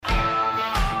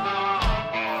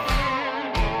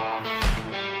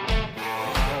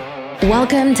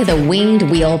Welcome to the Winged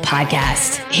Wheel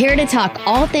Podcast. Here to talk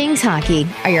all things hockey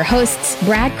are your hosts,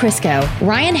 Brad Crisco,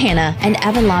 Ryan Hanna, and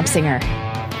Evan Lobsinger.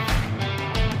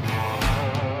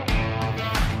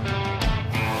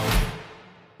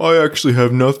 I actually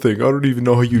have nothing. I don't even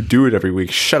know how you do it every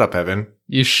week. Shut up, Evan.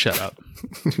 You shut up.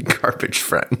 Garbage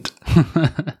friend.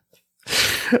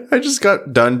 I just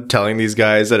got done telling these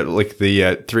guys that like the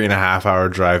 3.5 hour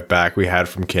drive back we had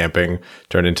from camping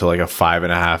turned into like a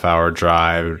 5.5 hour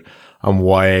drive. I'm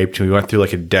wiped. We went through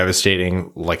like a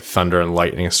devastating like thunder and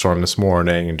lightning storm this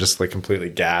morning and just like completely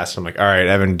gassed. I'm like, all right,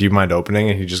 Evan, do you mind opening?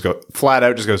 And he just flat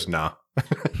out goes, nah.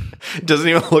 Doesn't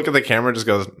even look at the camera, just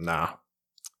goes, nah.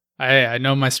 I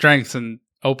know my strengths, and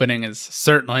opening is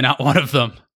certainly not one of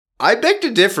them. I beg to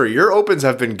differ. Your opens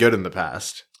have been good in the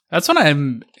past. That's when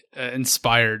I'm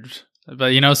inspired.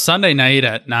 But, Sunday night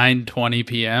at 9:20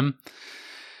 p.m.,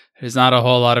 there's not a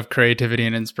whole lot of creativity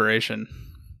and inspiration.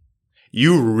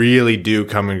 You really do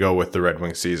come and go with the Red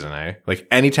Wings season, eh? Like,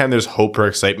 anytime there's hope or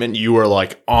excitement, you are,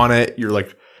 like, on it. You're,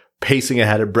 like, pacing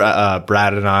ahead of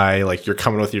Brad and I. Like, you're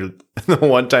coming with the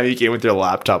one time you came with your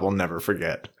laptop, I'll never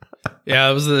forget. Yeah,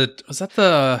 was that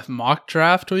the mock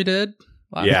draft we did?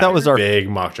 Yeah, that was our big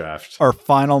mock draft. Our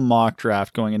final mock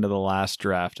draft going into the last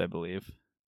draft, I believe.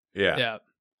 Yeah.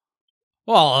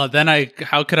 Well, then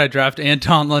how could I draft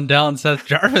Anton Lundell and Seth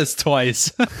Jarvis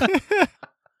twice?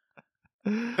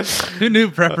 Who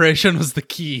knew preparation was the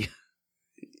key?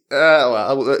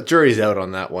 Well, jury's out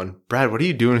on that one. Brad, what are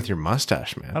you doing with your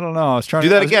mustache, man? I don't know. I was trying to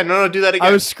do that again. No, do that again.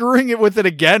 I was screwing it with it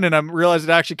again, and I realized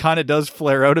it actually kind of does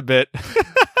flare out a bit.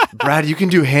 Brad, you can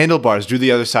do handlebars. Do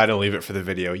the other side and leave it for the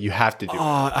video. You have to do it.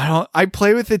 I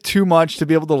play with it too much to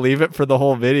be able to leave it for the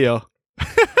whole video.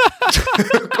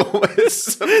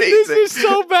 It's amazing. This is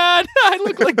so bad. I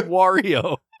look like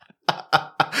Wario.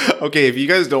 Okay, if you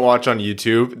guys don't watch on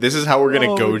YouTube, this is how we're going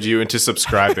to goad you into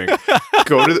subscribing.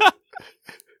 Go to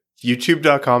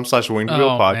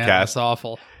youtube.com/wingedwheelpodcast. Man, that's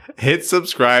awful. Hit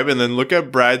subscribe and then look at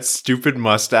Brad's stupid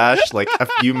mustache like a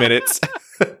few minutes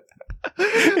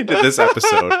into this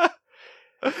episode.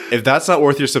 If that's not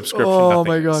worth your subscription,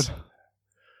 nothing is.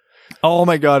 Oh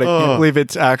my god, I can't believe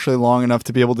it's actually long enough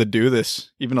to be able to do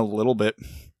this, even a little bit.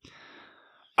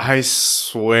 I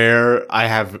swear I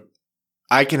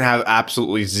can have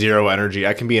absolutely zero energy.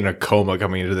 I can be in a coma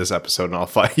coming into this episode,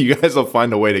 and you guys will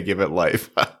find a way to give it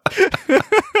life.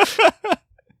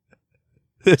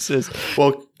 This is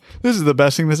the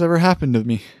best thing that's ever happened to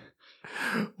me.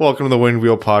 Welcome to the Wind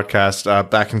Wheel Podcast.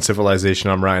 Back in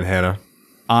civilization, I'm Ryan Hanna.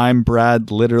 I'm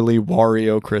Brad, literally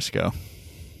Wario Crisco.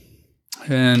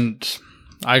 And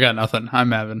I got nothing.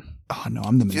 I'm Evan. Oh no,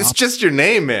 I'm the Monopoly. It's just your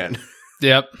name, man.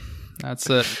 Yep. That's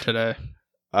it today.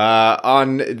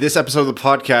 On this episode of the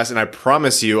podcast, and I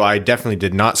promise you, I definitely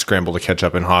did not scramble to catch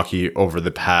up in hockey over the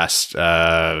past,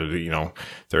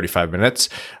 35 minutes.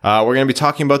 We're going to be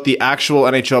talking about the actual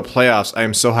NHL playoffs. I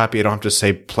am so happy I don't have to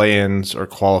say play-ins or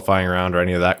qualifying round or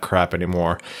any of that crap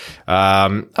anymore.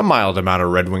 A mild amount of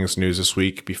Red Wings news this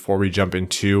week before we jump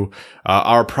into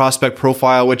our prospect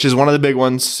profile, which is one of the big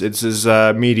ones. It's his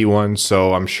meaty one,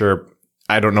 so I'm sure...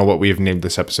 I don't know what we've named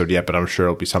this episode yet, but I'm sure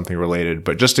it'll be something related.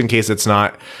 But just in case it's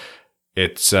not,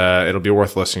 it'll be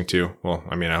worth listening to. Well,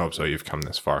 I mean, I hope so. You've come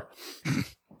this far.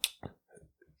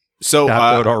 So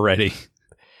out already.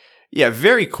 Yeah,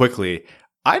 very quickly.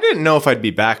 I didn't know if I'd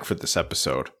be back for this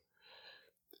episode.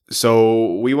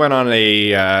 So we went on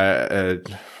a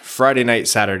Friday night,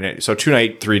 Saturday night, so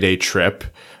 2-night, 3-day trip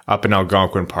up in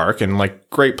Algonquin Park, and like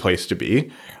great place to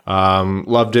be.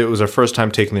 Loved it. It was our first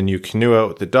time taking the new canoe out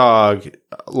with the dog.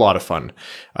 A lot of fun.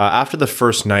 After the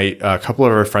first night, a couple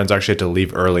of our friends actually had to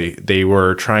leave early. They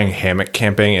were trying hammock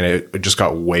camping, and it just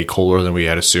got way colder than we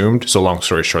had assumed. So long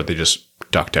story short, they just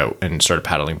ducked out and started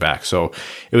paddling back. So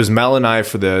it was Mel and I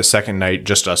for the second night,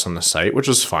 just us on the site, which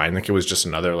was fine. Like it was just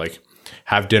another like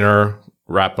have dinner,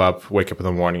 wrap up, wake up in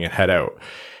the morning and head out.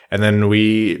 And then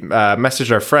we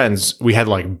messaged our friends. We had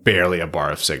like barely a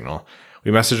bar of signal.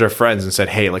 We messaged our friends and said,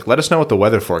 hey, like, let us know what the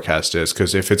weather forecast is.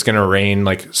 Because if it's going to rain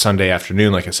like Sunday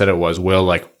afternoon, like I said it was, we'll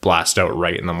like blast out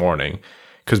right in the morning.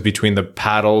 Because between the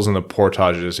paddles and the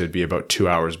portages, it'd be about 2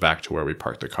 hours back to where we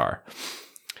parked the car.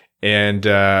 And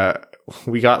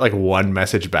we got like one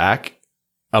message back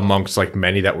amongst like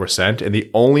many that were sent. And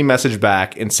the only message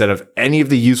back, instead of any of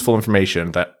the useful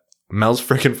information that Mel's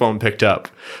freaking phone picked up,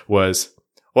 was,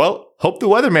 well, hope the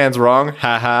weatherman's wrong.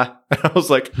 Haha. And I was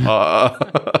like,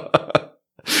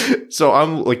 So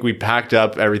I'm like, we packed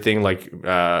up everything, like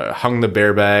hung the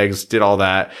bear bags, did all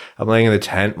that. I'm laying in the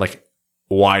tent, like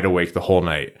wide awake the whole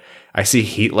night. I see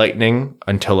heat lightning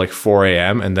until like 4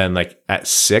 a.m. And then like at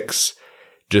 6,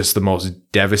 just the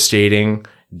most devastating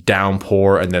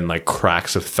downpour and then like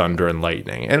cracks of thunder and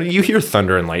lightning. And you hear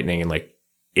thunder and lightning in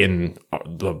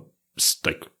the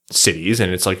like cities,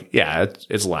 and it's like, yeah,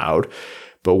 it's loud.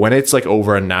 But when it's like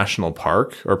over a national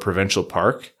park or provincial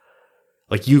park,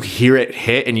 like you hear it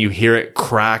hit and you hear it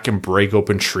crack and break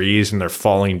open trees and they're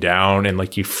falling down, and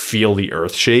like you feel the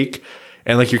earth shake,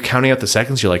 and like you're counting out the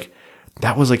seconds. You're like,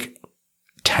 that was like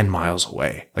 10 miles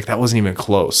away. Like that wasn't even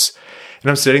close. And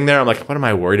I'm sitting there. I'm like, what am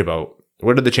I worried about?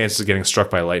 What are the chances of getting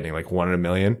struck by lightning? Like 1 in a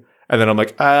million? And then I'm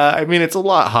like, I mean, it's a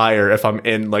lot higher if I'm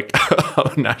in like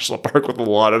a national park with a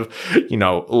lot of,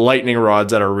 lightning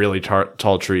rods that are really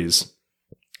tall trees.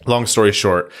 Long story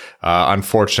short,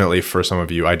 unfortunately for some of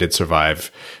you, I did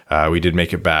survive. We did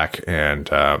make it back. And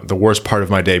the worst part of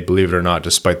my day, believe it or not,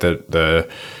 despite the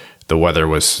weather,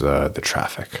 was the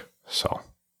traffic. So,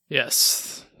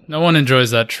 yes, no one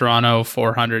enjoys that Toronto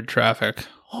 400 traffic.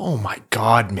 Oh my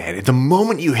God, man. The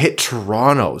moment you hit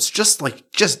Toronto, it's just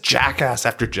jackass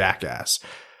after jackass.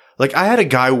 Like I had a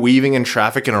guy weaving in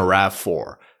traffic in a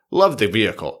RAV4. Love the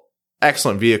vehicle.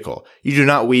 Excellent vehicle. You do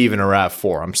not weave in a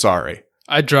RAV4. I'm sorry.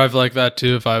 I'd drive like that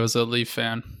too if I was a Leaf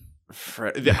fan.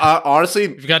 Honestly,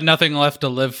 you've got nothing left to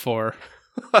live for.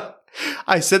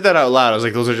 I said that out loud. I was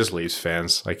like, those are just Leafs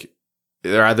fans. Like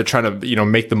they're either trying to,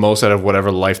 make the most out of whatever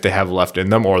life they have left in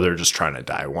them, or they're just trying to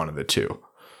die. One of the two.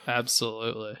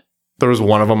 Absolutely. There was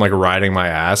one of them like riding my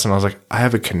ass, and I was like, I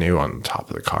have a canoe on the top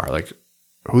of the car. Like,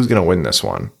 who's gonna win this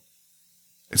one?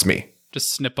 It's me.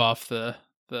 Just snip off the.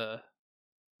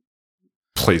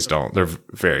 Please don't. They're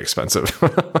very expensive.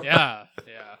 Yeah.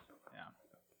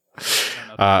 I don't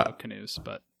know about canoes,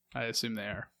 but I assume they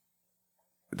are.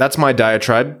 That's my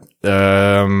diatribe.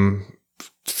 I'll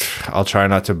try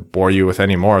not to bore you with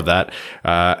any more of that.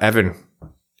 Evan,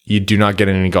 you do not get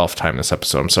any golf time this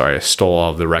episode. I'm sorry. I stole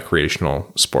all of the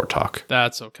recreational sport talk.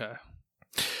 That's okay.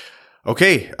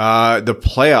 Okay. The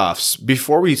playoffs.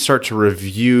 Before we start to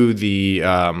review the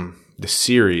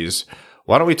series,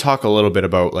 why don't we talk a little bit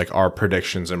about like our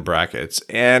predictions and brackets?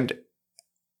 And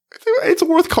it's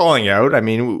worth calling out. I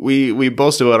mean, we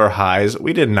boast about our highs.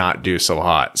 We did not do so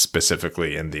hot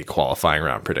specifically in the qualifying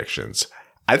round predictions.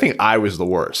 I think I was the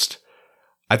worst.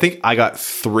 I think I got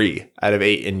 3 out of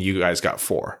 8 and you guys got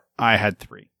 4. I had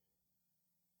 3.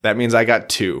 That means I got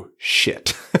 2.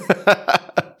 Shit.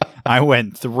 I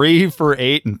went 3 for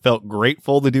 8 and felt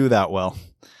grateful to do that well.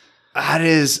 That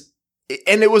is,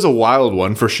 and it was a wild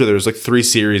one for sure. There was like 3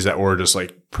 series that were just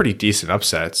like pretty decent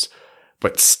upsets,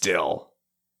 but still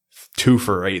 2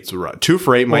 for 8's rough. 2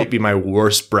 for 8 might be my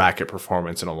worst bracket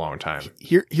performance in a long time.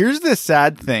 Here's the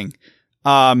sad thing.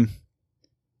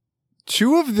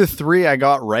 2 of the 3 I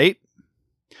got right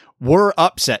were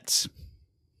upsets.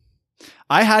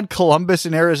 I had Columbus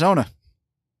and Arizona.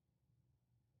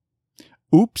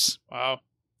 Oops. Wow.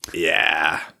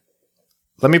 Yeah.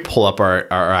 Let me pull up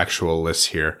our actual list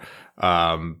here.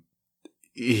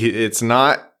 It's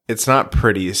not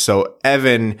pretty. So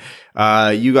Evan,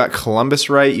 you got Columbus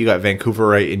right, you got Vancouver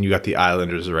right, and you got the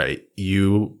Islanders right.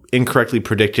 You incorrectly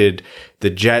predicted the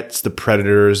Jets, the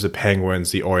Predators, the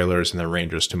Penguins, the Oilers, and the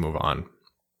Rangers to move on.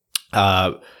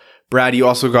 Brad, you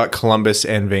also got Columbus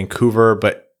and Vancouver,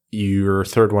 but your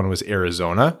third one was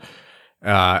Arizona.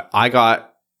 I got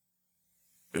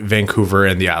Vancouver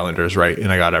and the Islanders right, and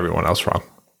I got everyone else wrong.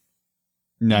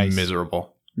 Nice.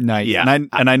 Miserable. Nice. Yeah.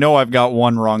 And I know I've got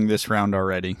 1 wrong this round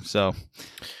already, so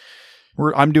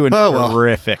I'm doing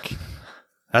terrific.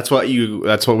 That's what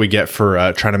we get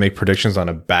for trying to make predictions on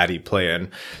a baddie play-in.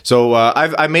 So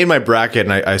I made my bracket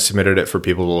and I submitted it for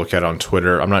people to look at on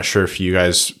Twitter. I'm not sure if you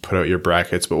guys put out your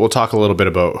brackets, but we'll talk a little bit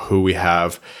about who we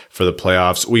have for the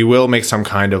playoffs. We will make some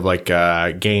kind of like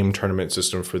game tournament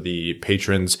system for the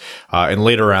patrons in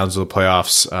later rounds of the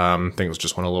playoffs. Things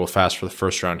just went a little fast for the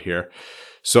first round here.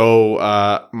 So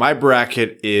my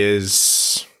bracket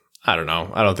is, I don't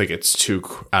know. I don't think it's too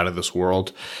out of this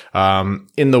world.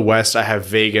 In the West, I have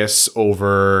Vegas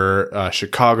over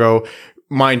Chicago.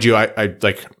 Mind you, I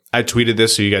tweeted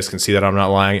this so you guys can see that I'm not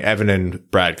lying. Evan and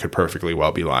Brad could perfectly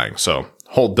well be lying. So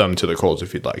hold them to the coals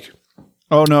if you'd like.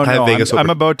 Oh, no.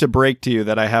 I'm about to break to you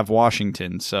that I have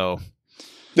Washington, so.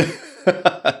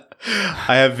 I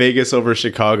have Vegas over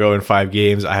Chicago in 5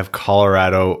 games. I have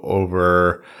Colorado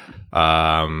over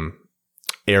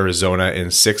Arizona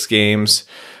in 6 games.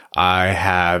 I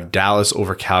have Dallas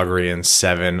over Calgary in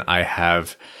 7. I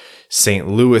have St.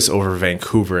 Louis over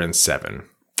Vancouver in 7.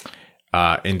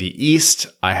 In the East,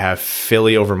 I have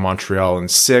Philly over Montreal in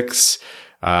 6.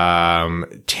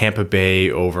 Tampa Bay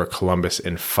over Columbus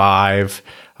in 5.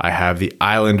 I have the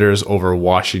Islanders over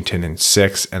Washington in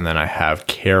 6. And then I have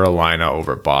Carolina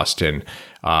over Boston.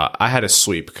 I had a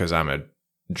sweep because I'm a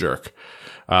jerk.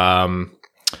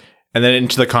 And then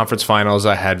into the conference finals,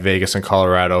 I had Vegas and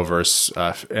Colorado versus,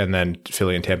 and then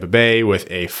Philly and Tampa Bay, with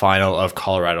a final of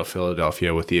Colorado,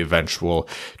 Philadelphia, with the eventual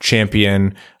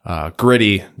champion,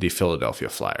 Gritty, the Philadelphia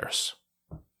Flyers.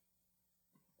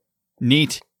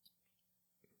 Neat.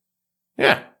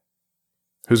 Yeah.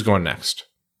 Who's going next?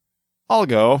 I'll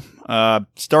go.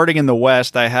 Starting in the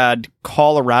West, I had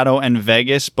Colorado and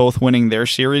Vegas both winning their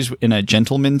series in a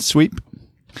gentleman's sweep.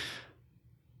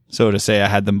 So to say, I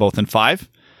had them both in 5.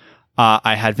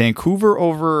 I had Vancouver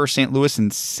over St. Louis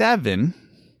in 7.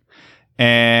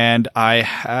 And I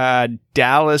had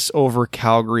Dallas over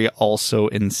Calgary also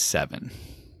in 7.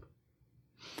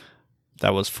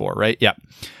 That was 4, right? Yeah.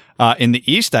 In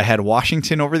the East, I had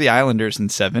Washington over the Islanders in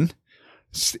 7.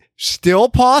 Still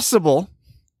possible.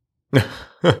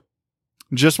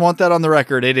 Just want that on the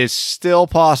record. It is still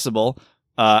possible,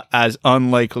 as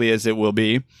unlikely as it will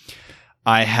be.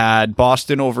 I had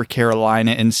Boston over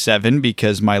Carolina in 7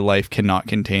 because my life cannot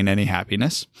contain any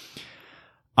happiness.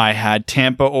 I had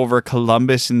Tampa over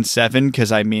Columbus in 7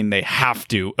 because, I mean, they have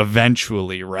to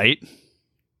eventually, right?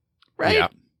 Right. Yeah.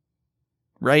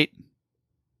 Right.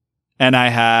 And I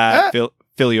had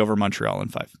Philly over Montreal in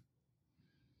 5.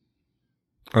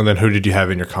 And then who did you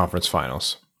have in your conference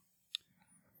finals?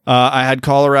 I had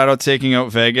Colorado taking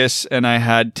out Vegas, and I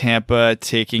had Tampa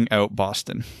taking out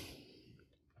Boston.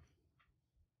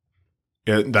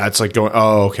 Yeah, that's like going,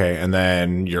 oh, okay. And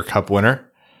then your cup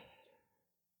winner?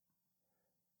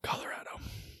 Colorado.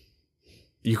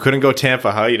 You couldn't go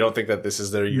Tampa, huh? You don't think that this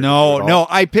is their year? No.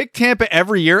 I pick Tampa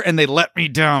every year, and they let me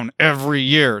down every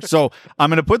year. So I'm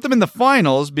going to put them in the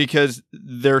finals because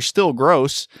they're still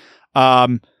gross.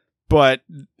 But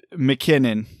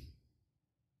McKinnon.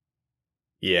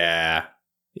 Yeah.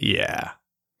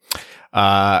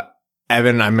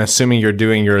 Evan, I'm assuming you're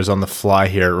doing yours on the fly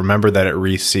here. Remember that it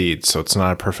reseeds, so it's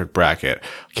not a perfect bracket.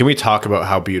 Can we talk about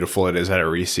how beautiful it is that it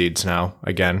reseeds now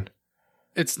again?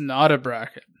 It's not a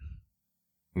bracket.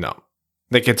 No.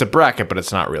 Like, it's a bracket, but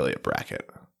it's not really a bracket.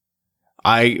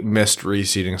 I missed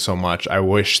reseeding so much. I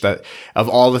wish that of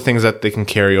all the things that they can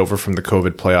carry over from the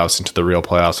COVID playoffs into the real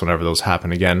playoffs whenever those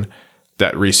happen again,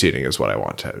 that reseeding is what I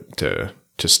want to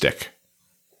stick.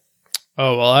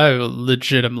 Oh, well, I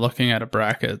legit am looking at a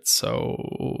bracket,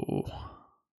 so...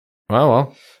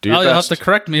 Well, do your you'll have best. to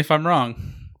correct me if I'm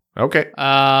wrong. Okay.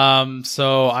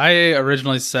 So I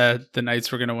originally said the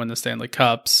Knights were going to win the Stanley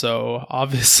Cup, so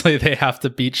obviously they have to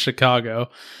beat Chicago,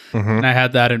 and I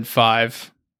had that in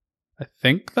 5. I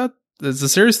think that is the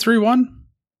series 3-1.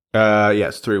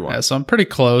 Yes, 3-1. Yeah, so I'm pretty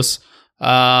close.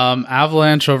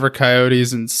 Avalanche over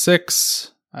Coyotes in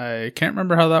 6. I can't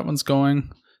remember how that one's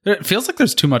going. It feels like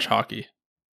there's too much hockey.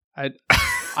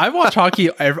 I watch hockey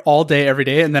all day, every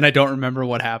day, and then I don't remember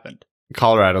what happened.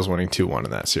 Colorado's winning 2-1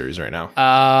 in that series right now.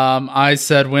 I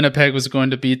said Winnipeg was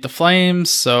going to beat the Flames,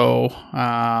 so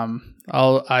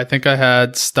I think I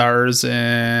had Stars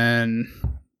in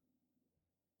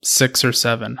 6 or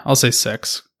 7. I'll say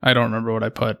 6. I don't remember what I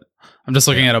put. I'm just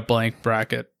looking at a blank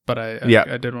bracket, but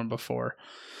I did one before.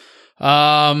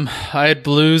 I had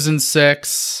Blues in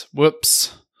 6.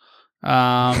 Whoops.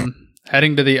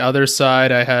 Heading to the other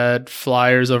side, I had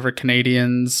Flyers over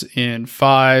Canadians in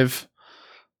 5.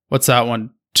 What's that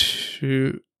one?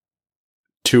 2-1.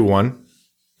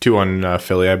 2-1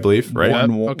 Philly, I believe, right? Yep.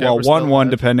 Okay, 1-1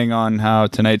 depending on how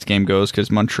tonight's game goes, because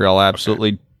Montreal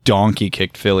absolutely donkey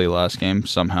kicked Philly last game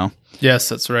somehow. Yes,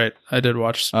 that's right. I did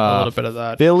watch a little bit of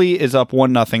that. Philly is up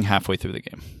 1-0 halfway through the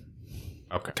game.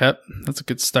 Okay, that's a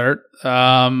good start.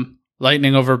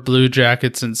 Lightning over Blue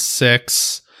Jackets in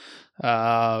 6.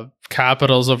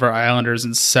 Capitals over Islanders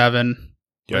in 7.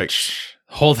 Yikes.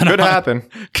 Holding Could on. happen.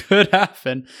 Could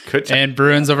happen. And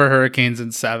Bruins over Hurricanes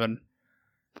in 7.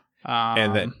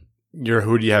 and then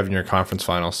who do you have in your conference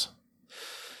finals?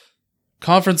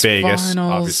 Conference Vegas,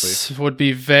 finals obviously. would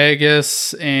be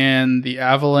Vegas and the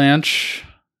Avalanche.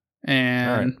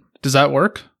 And does that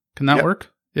work? Can that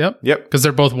work? Yep. Because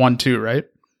they're both 1-2, right?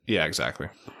 Yeah, exactly.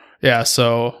 Yeah,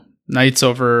 so Knights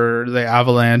over the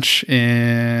Avalanche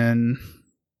in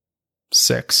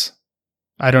 6.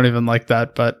 I don't even like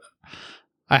that, but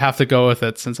I have to go with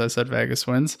it since I said Vegas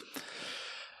wins.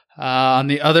 On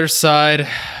the other side,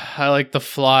 I like the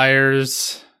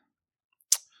Flyers.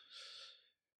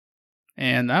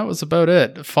 And that was about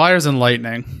it. Flyers and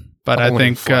Lightning. But I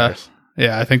think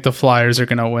I think the Flyers are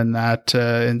going to win that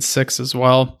in 6 as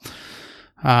well.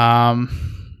 So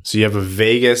you have a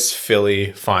Vegas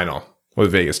Philly final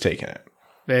with Vegas taking it.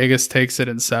 Vegas takes it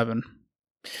in 7.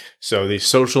 So the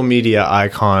social media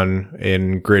icon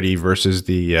in Gritty versus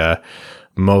the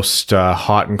most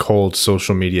hot and cold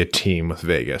social media team with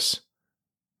Vegas.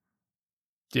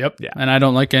 Yep. Yeah. And I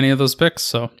don't like any of those picks,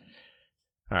 so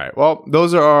All right. Well,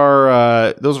 those are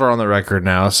on the record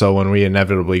now. So when we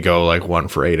inevitably go like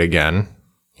 1-for-8 again,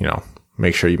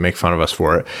 make sure you make fun of us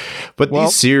for it. But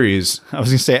these series, I was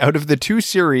going to say, out of the 2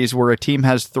 series where a team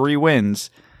has 3 wins,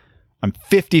 I'm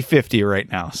 50-50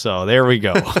 right now. So there we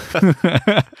go.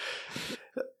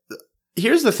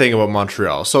 Here's the thing about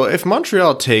Montreal. So if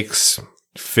Montreal takes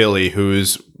Philly,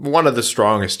 who's one of the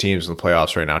strongest teams in the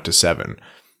playoffs right now, to 7,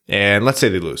 and let's say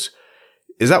they lose,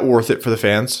 is that worth it for the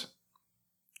fans?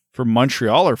 For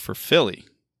Montreal or for Philly?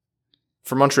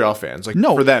 For Montreal fans.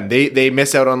 No. For them. They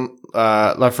miss out on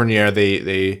Lafreniere.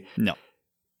 They No.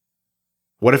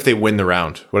 What if they win the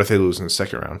round? What if they lose in the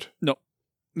second round? No.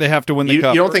 They have to win the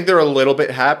cup. You don't think they're a little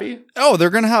bit happy? Oh, they're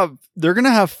gonna have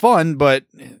fun, but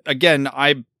again,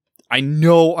 I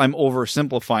know I'm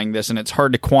oversimplifying this, and it's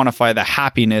hard to quantify the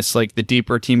happiness like the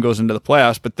deeper a team goes into the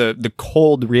playoffs, but the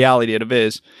cold reality of it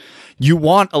is you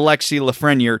want Alexis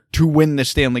Lafreniere to win the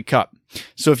Stanley Cup.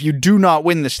 So if you do not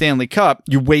win the Stanley Cup,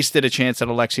 you wasted a chance at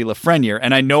Alexis Lafreniere.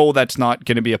 And I know that's not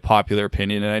going to be a popular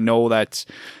opinion, and I know that's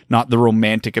not the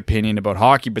romantic opinion about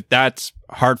hockey, but that's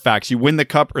hard facts. You win the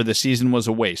cup or the season was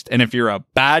a waste. And if you're a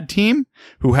bad team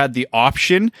who had the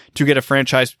option to get a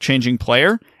franchise-changing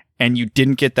player and you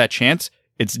didn't get that chance,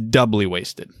 it's doubly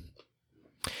wasted.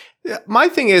 Yeah, my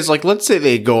thing is, let's say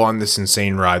they go on this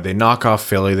insane ride. They knock off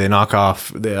Philly. They knock off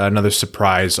another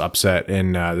surprise upset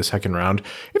in the second round.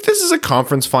 If this is a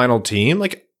conference final team,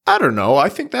 I don't know. I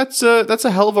think that's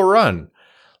a hell of a run.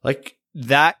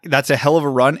 That's a hell of a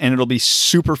run, and it'll be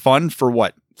super fun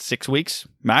for 6 weeks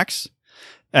max?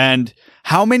 And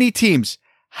how many teams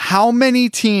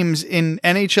in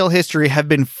NHL history have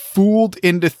been fooled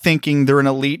into thinking they're an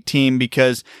elite team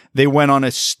because they went on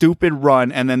a stupid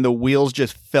run and then the wheels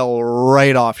just fell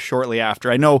right off shortly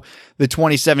after? I know the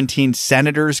 2017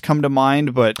 Senators come to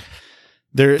mind, but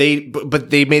they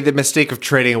made the mistake of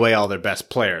trading away all their best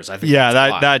players. I think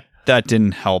that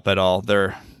didn't help at all.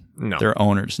 Their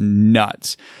owner's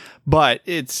nuts. But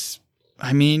who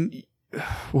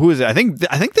is it? I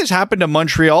think this happened to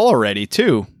Montreal already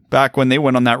too. Back when they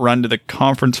went on that run to the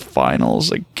conference finals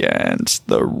against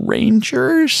the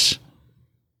Rangers.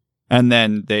 And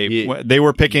then they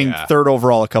were picking 3rd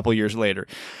overall a couple years later.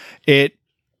 It's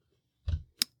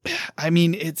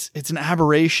an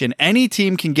aberration. Any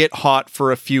team can get hot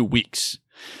for a few weeks.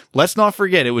 Let's not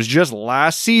forget, it was just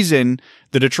last season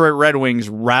the Detroit Red Wings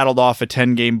rattled off a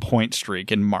 10-game point streak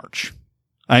in March.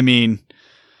 Hockey's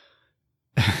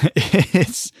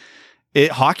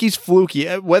fluky.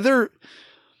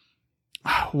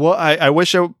 I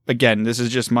wish again, this is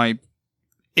just my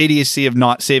idiocy of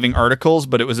not saving articles,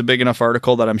 but it was a big enough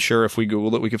article that I'm sure if we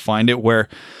Googled it, we could find it, where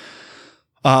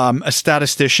a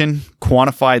statistician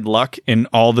quantified luck in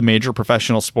all the major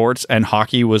professional sports, and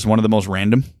hockey was one of the most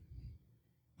random.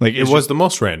 It was the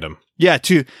most random. Yeah,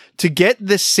 to get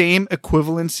the same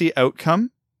equivalency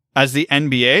outcome as the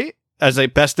NBA, as a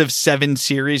best of 7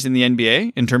 series in the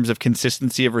NBA in terms of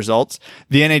consistency of results,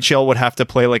 the NHL would have to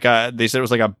play they said it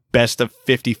was a best of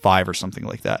 55 or something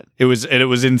like that. It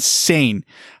was insane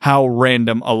how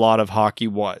random a lot of hockey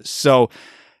was. So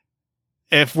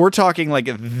if we're talking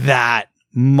that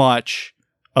much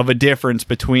of a difference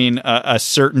between a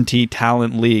certainty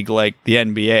talent league like the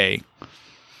NBA,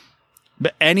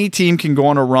 but any team can go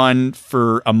on a run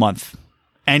for a month.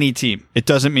 Any team. It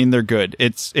doesn't mean they're good.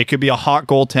 It could be a hot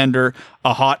goaltender,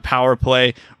 a hot power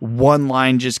play. One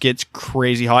line just gets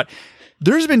crazy hot.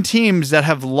 There's been teams that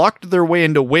have lucked their way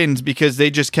into wins because they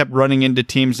just kept running into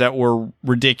teams that were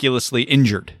ridiculously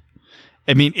injured.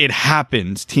 It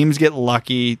happens. Teams get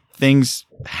lucky. Things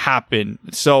happen.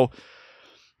 So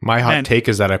my hot take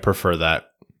is that I prefer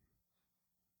that.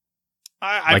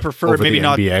 I prefer it maybe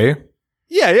not. NBA?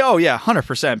 Yeah. Oh, yeah.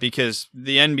 100%. Because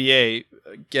the NBA,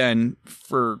 again,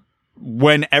 for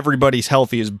when everybody's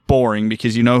healthy, is boring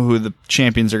because you know who the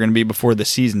champions are going to be before the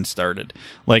season started.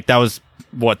 That was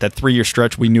that 3-year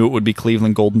stretch. We knew it would be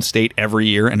Cleveland, Golden State every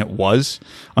year, and it was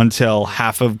until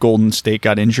half of Golden State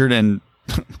got injured and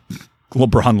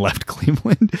LeBron left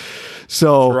Cleveland.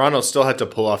 So Toronto still had to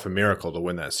pull off a miracle to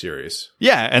win that series.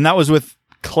 Yeah, and that was with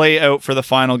Clay out for the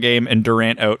final game and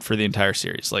Durant out for the entire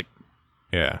series.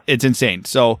 Yeah, it's insane.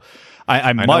 So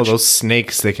I know those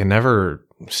snakes, they can never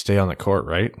stay on the court,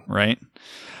 right? Right.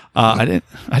 I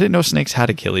didn't know snakes had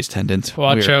Achilles tendons.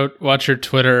 Watch out! Watch your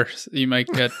Twitter. You might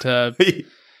get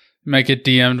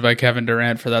DM'd by Kevin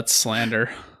Durant for that slander.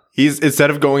 He's, instead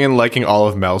of going and liking all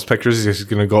of Mel's pictures, he's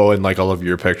going to go and like all of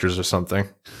your pictures or something.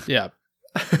 Yeah.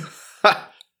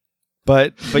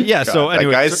 But yeah. God, so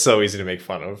anyway, that guy's so easy to make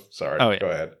fun of. Sorry. Oh, yeah. Go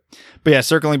ahead. But yeah,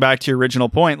 circling back to your original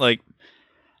point,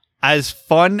 as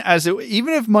fun as it,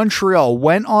 even if Montreal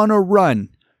went on a run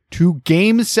to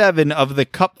Game 7 of the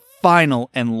Cup final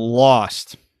and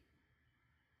lost.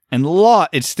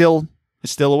 It's still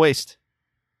a waste.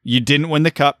 You didn't win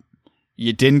the Cup.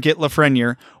 You didn't get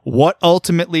Lafreniere. What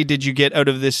ultimately did you get out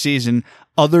of this season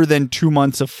other than 2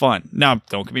 months of fun? Now,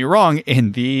 don't get me wrong,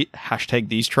 in the hashtag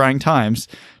these trying times,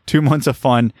 2 months of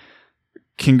fun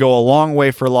can go a long way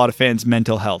for a lot of fans'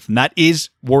 mental health. And that is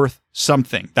worth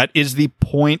something. That is the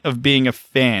point of being a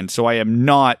fan. So I am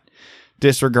not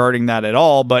disregarding that at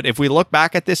all. But if we look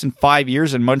back at this in 5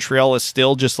 years and Montreal is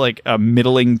still just like a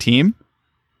middling team,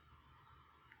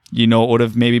 you know, it would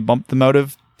have maybe bumped them out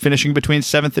of finishing between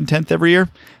 7th and 10th every year?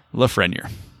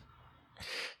 Lafreniere.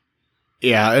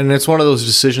 Yeah, and it's one of those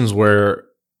decisions where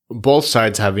both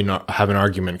sides have an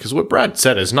argument, because what Brad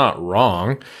said is not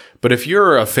wrong. But if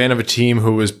you're a fan of a team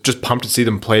who is just pumped to see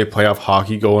them play playoff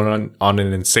hockey, going on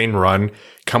an insane run,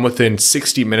 come within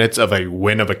 60 minutes of a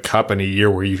win of a cup in a year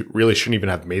where you really shouldn't even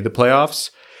have made the playoffs,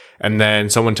 and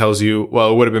then someone tells you,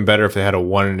 well, it would have been better if they had a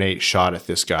 1-8 shot at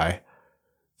this guy,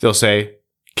 they'll say,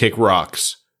 kick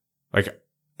rocks. Like,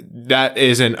 that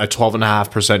isn't a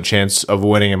 12.5% chance of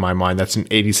winning in my mind. That's an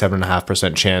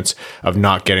 87.5% chance of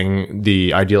not getting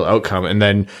the ideal outcome. And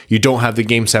then you don't have the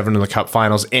Game 7 in the Cup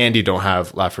Finals, and you don't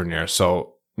have Lafreniere.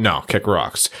 So, no, kick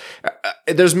rocks.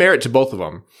 There's merit to both of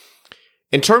them.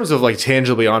 In terms of like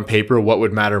tangibly on paper, what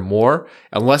would matter more?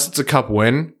 Unless it's a Cup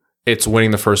win, it's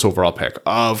winning the first overall pick.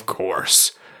 Of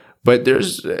course. But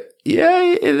there's a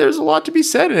lot to be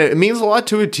said, and it means a lot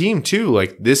to a team too.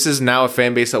 Like, this is now a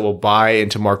fan base that will buy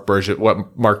into what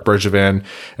Marc Bergevin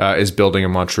is building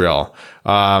in Montreal.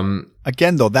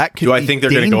 Again, though, that could do I think they're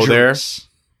going to go there? dangerous.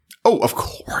 Oh, of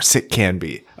course it can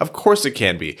be. Of course it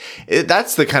can be.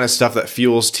 That's the kind of stuff that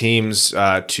fuels teams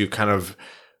to kind of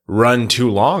run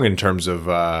too long in terms of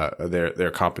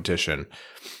their competition.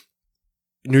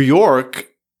 New York,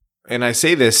 and I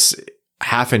say this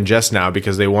half in jest now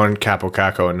because they won Capo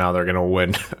Caco and now they're going to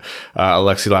win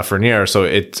Alexis Lafreniere. So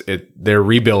their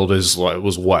rebuild was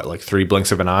what, like 3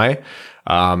 blinks of an eye.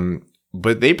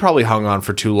 But they probably hung on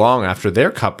for too long after their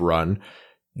cup run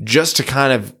just to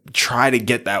kind of try to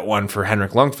get that one for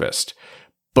Henrik Lundqvist.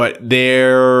 But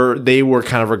they were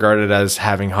kind of regarded as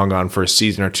having hung on for a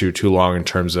season or two too long in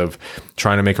terms of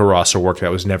trying to make a roster work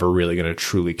that was never really going to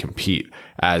truly compete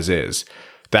as is.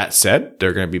 That said,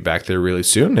 they're going to be back there really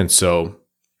soon. And so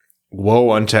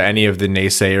woe unto any of the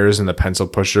naysayers and the pencil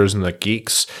pushers and the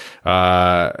geeks,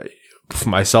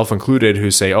 myself included, who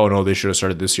say, oh, no, they should have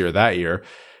started this year or that year.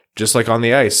 Just like on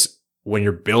the ice, when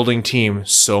you're building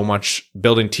teams,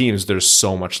 there's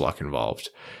so much luck involved.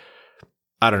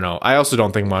 I don't know. I also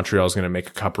don't think Montreal is going to make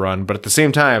a cup run. But at the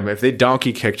same time, if they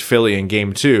donkey kicked Philly in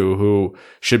Game 2, who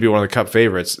should be one of the cup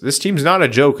favorites, this team's not a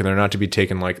joke and they're not to be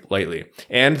taken lightly.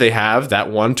 And they have that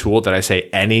one tool that I say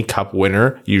any cup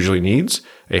winner usually needs,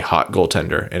 a hot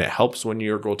goaltender. And it helps when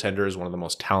your goaltender is one of the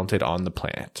most talented on the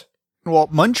planet. Well,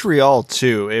 Montreal,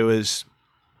 too,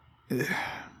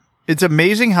 it's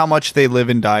amazing how much they live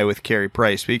and die with Carey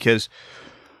Price, because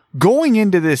going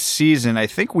into this season, I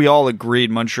think we all agreed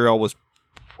Montreal was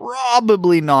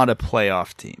probably not a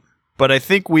playoff team, but I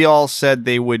think we all said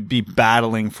they would be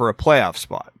battling for a playoff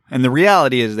spot. And the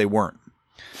reality is they weren't.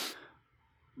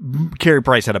 Carey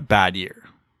Price had a bad year.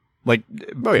 Like,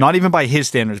 not even by his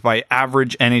standards, by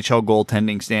average NHL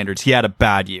goaltending standards, he had a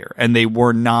bad year, and they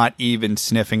were not even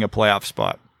sniffing a playoff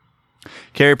spot.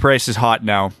 Carey Price is hot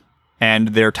now, and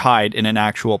they're tied in an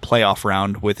actual playoff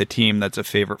round with a team that's a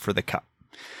favorite for the cup.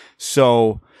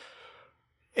 So,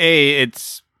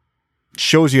 it's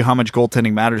shows you how much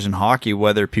goaltending matters in hockey,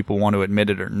 whether people want to admit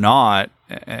it or not.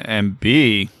 And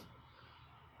B,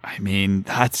 I mean,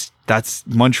 that's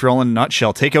Montreal in a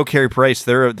nutshell. Take out Carey Price,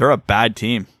 they're a bad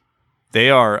team. They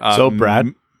are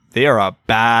Brad, they are a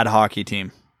bad hockey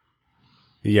team.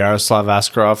 Yaroslav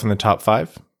Askarov in the top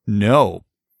 5? No.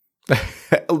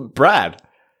 Brad.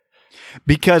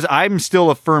 Because I'm still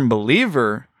a firm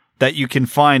believer that you can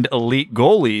find elite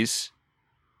goalies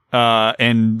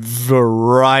and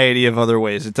variety of other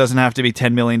ways. It doesn't have to be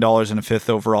 $10 million and a 5th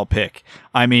overall pick.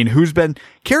 I mean,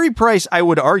 Carey Price, I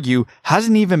would argue,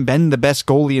 hasn't even been the best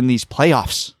goalie in these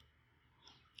playoffs.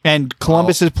 And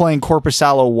Columbus is playing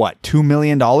Korpisalo, what, $2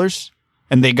 million?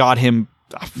 And they got him,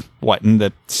 what, in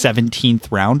the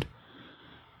 17th round?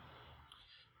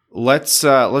 Let's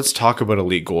talk about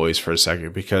elite goalies for a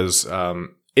second, because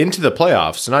into the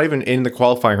playoffs, not even in the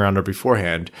qualifying round or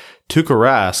beforehand, Tuukka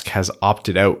Rask has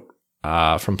opted out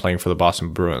from playing for the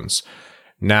Boston Bruins.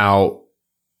 Now,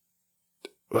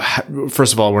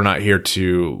 first of all, we're not here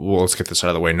let's get this out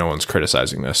of the way. No one's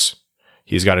criticizing this.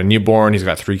 He's got a newborn. He's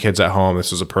got 3 kids at home.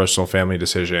 This was a personal family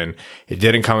decision. It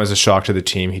didn't come as a shock to the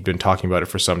team. He'd been talking about it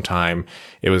for some time.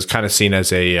 It was kind of seen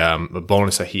as a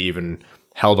bonus that he even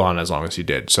held on as long as he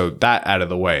did. So that out of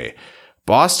the way.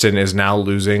 Boston is now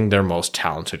losing their most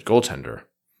talented goaltender.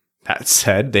 That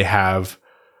said, they have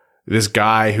this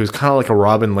guy who's kind of like a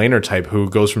Robin Lehner type who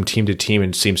goes from team to team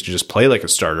and seems to just play like a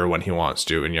starter when he wants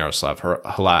to in Yaroslav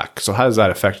Halak. So how does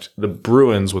that affect the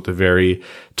Bruins with a very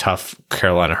tough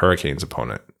Carolina Hurricanes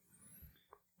opponent?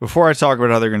 Before I talk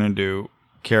about how they're going to do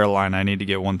Carolina, I need to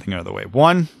get one thing out of the way.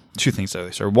 Two things out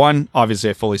of the way. One, obviously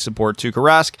I fully support Tuukka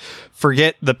Rask.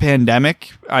 Forget the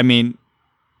pandemic. I mean,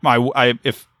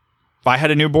 if I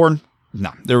had a newborn,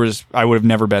 no, I would have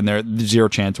never been there. Zero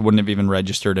chance. Wouldn't have even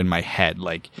registered in my head.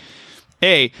 Like,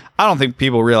 I don't think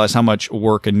people realize how much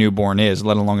work a newborn is,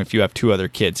 let alone if you have 2 other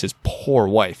kids. His poor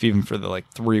wife, even for the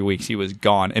 3 weeks he was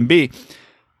gone. And B,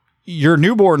 your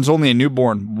newborn's only a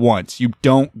newborn once. You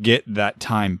don't get that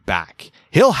time back.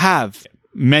 He'll have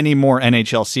many more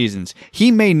NHL seasons.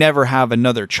 He may never have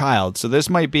another child. So this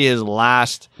might be his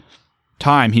last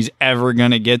time he's ever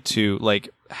going to get to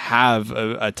have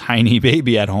a tiny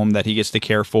baby at home that he gets to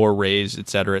care for, raise,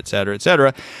 etc., etc.,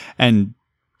 etc. And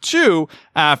 2,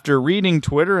 after reading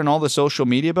Twitter and all the social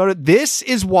media about it, this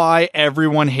is why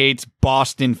everyone hates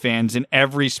Boston fans in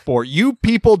every sport. You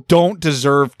people don't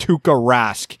deserve Tuukka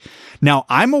Rask. Now,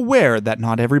 I'm aware that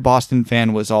not every Boston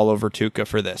fan was all over Tuukka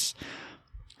for this.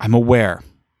 I'm aware.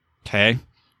 Okay?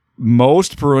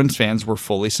 Most Bruins fans were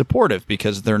fully supportive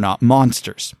because they're not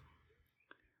monsters.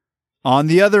 On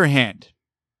the other hand,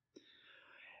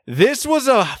 this was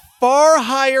a far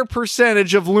higher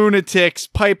percentage of lunatics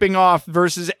piping off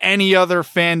versus any other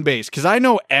fan base. Because I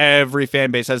know every fan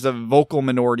base has a vocal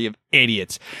minority of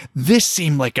idiots. This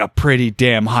seemed like a pretty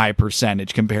damn high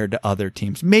percentage compared to other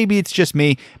teams. Maybe it's just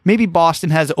me. Maybe Boston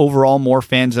has overall more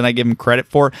fans than I give them credit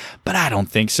for. But I don't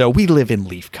think so. We live in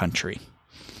Leaf country.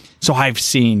 So I've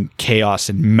seen chaos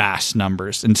in mass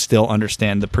numbers and still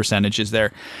understand the percentages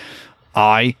there.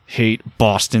 I hate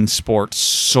Boston sports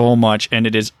so much, and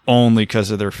it is only because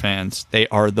of their fans. They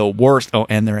are the worst. Oh,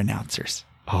 and their announcers.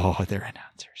 Oh, they're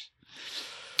announcers.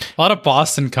 A lot of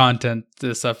Boston content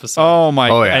this episode. Oh, my.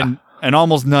 Oh, yeah. And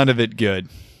almost none of it good.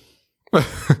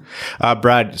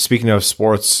 Brad, speaking of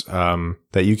sports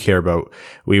that you care about,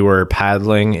 we were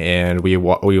paddling, and we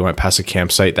went past a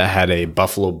campsite that had a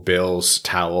Buffalo Bills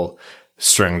towel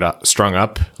strung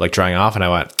up, drying off, and I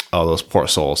went, oh, those poor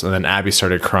souls. And then Abby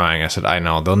started crying. I said, I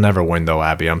know, they'll never win though,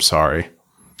 Abby, I'm sorry.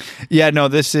 Yeah, no,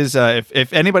 this is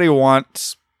if anybody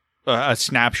wants a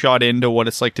snapshot into what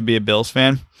it's like to be a Bills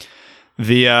fan,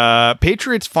 the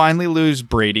Patriots finally lose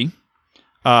Brady.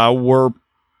 Were,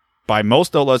 by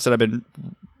most outlets that I've been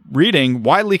reading,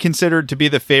 widely considered to be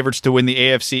the favorites to win the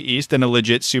AFC East and a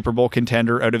legit Super Bowl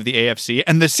contender out of the AFC,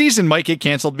 and the season might get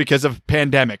canceled because of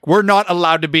pandemic. We're not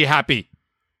allowed to be happy.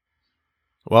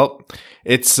 Well,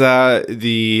 it's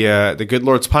the good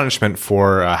Lord's punishment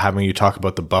for having you talk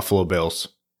about the Buffalo Bills.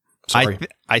 Sorry.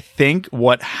 I think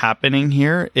what's happening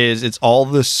here is it's all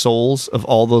the souls of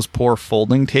all those poor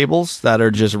folding tables that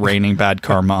are just raining bad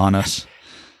karma on us.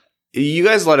 You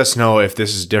guys let us know if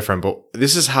this is different, but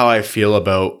this is how I feel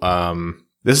about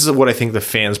this is what I think the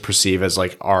fans perceive as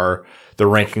the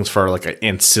rankings for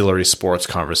ancillary sports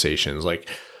conversations. Like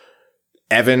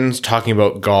Evan's talking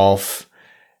about golf,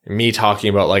 me talking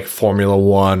about Formula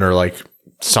One or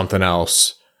something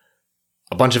else.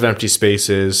 A bunch of empty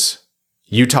spaces.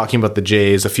 You talking about the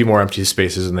Jays, a few more empty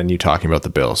spaces, and then you talking about the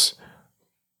Bills.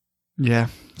 Yeah,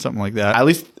 something like that.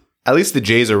 At least the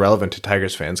Jays are relevant to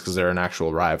Tigers fans because they're an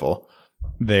actual rival.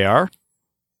 They are?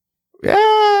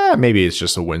 Yeah, maybe it's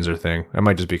just a Windsor thing. It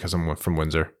might just be because I'm from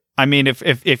Windsor. I mean,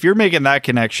 if you're making that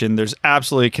connection, there's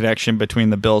absolutely a connection between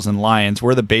the Bills and Lions.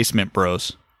 We're the basement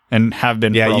bros and have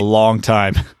been for a long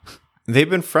time. They've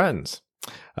been friends.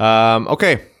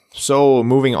 Okay, so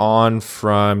moving on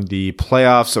from the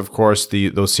playoffs, of course,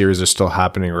 those series are still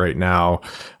happening right now.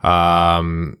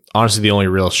 Honestly, the only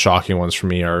real shocking ones for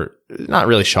me are not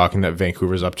really shocking that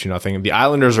Vancouver's up 2-0. The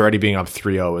Islanders already being up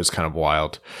 3-0 is kind of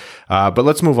wild. But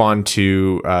let's move on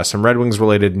to some Red Wings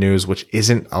related news, which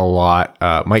isn't a lot.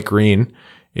 Mike Green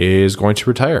is going to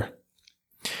retire.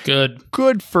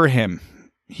 Good for him.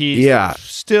 He's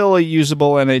still a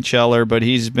usable NHLer, but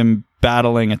he's been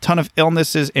battling a ton of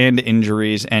illnesses and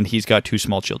injuries, and he's got 2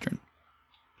 small children.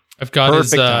 I've got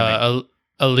his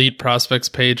elite prospects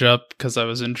page up because I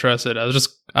was interested.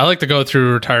 I like to go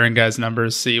through retiring guys'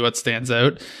 numbers, see what stands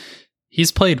out.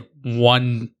 He's played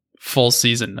 1 full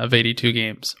season of 82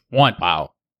 games. 1.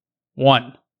 Wow.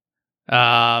 1.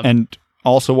 And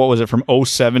also, what was it, from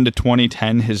 2007 to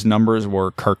 2010, his numbers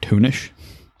were cartoonish?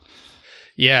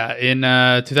 Yeah, in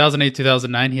 2008,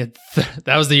 2009, he had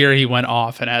that was the year he went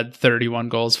off and had 31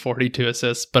 goals, 42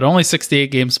 assists, but only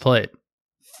 68 games played.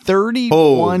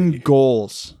 31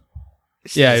 goals.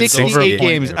 Yeah, 68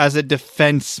 games as a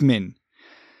defenseman.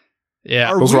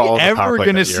 Yeah. Are we ever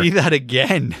going to see that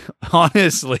again?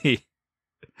 Honestly.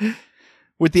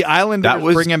 With the Islanders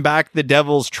bringing back the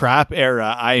Devil's Trap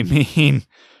era, I mean...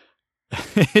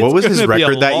 What was his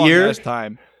record that year?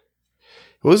 Time.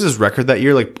 What was his record that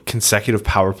year? Like consecutive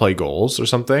power play goals or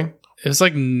something? It was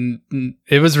like,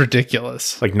 it was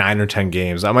ridiculous. Like 9 or 10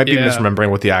 games. I might be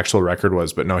misremembering what the actual record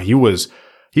was, but no, he was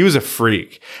a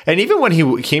freak. And even when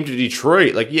he came to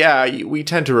Detroit, like, yeah, we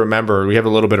tend to remember, we have a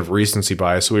little bit of recency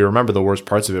bias, so we remember the worst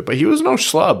parts of it, but he was no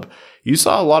schlub. You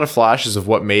saw a lot of flashes of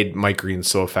what made Mike Green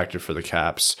so effective for the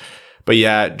Caps. But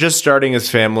yeah, just starting his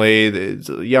family,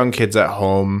 the young kids at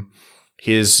home.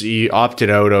 He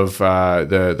opted out of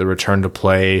the return to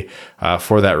play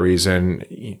for that reason.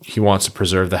 He wants to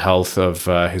preserve the health of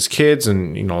his kids,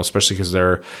 and especially because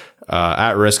they're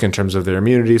at risk in terms of their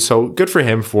immunity. So good for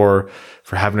him for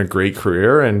having a great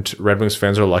career. And Red Wings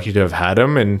fans are lucky to have had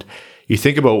him. And you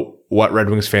think about what Red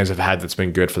Wings fans have had that's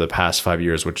been good for the past 5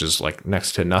 years, which is like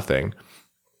next to nothing.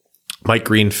 Mike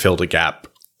Green filled a gap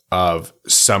of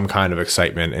some kind of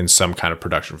excitement and some kind of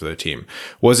production for the team.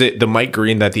 Was it the Mike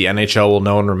Green that the NHL will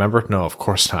know and remember? No, of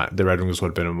course not. The Red Wings would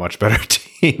have been a much better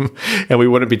team, and we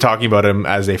wouldn't be talking about him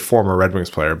as a former Red Wings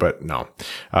player, but no.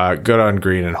 Good on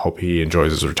Green, and hope he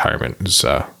enjoys his retirement. It's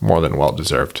more than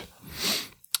well-deserved.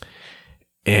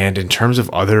 And in terms of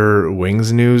other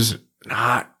Wings news,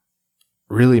 not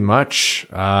really much.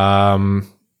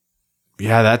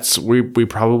 Yeah, we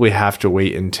probably have to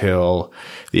wait until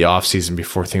the offseason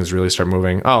before things really start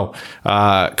moving.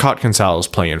 Kotkaniemi is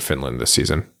playing in Finland this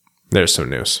season. There's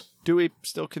some news. Do we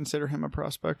still consider him a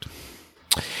prospect?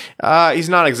 He's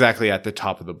not exactly at the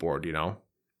top of the board,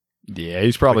 Yeah,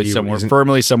 he's probably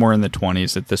firmly somewhere in the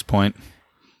 20s at this point.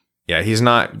 Yeah, he's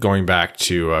not going back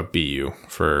to BU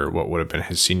for what would have been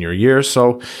his senior year.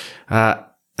 So,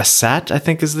 Asat, I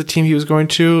think, is the team he was going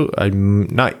to.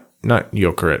 Not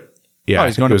Jokerit. Yeah,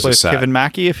 he's going to play with Kevin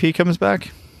Mackey if he comes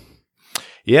back.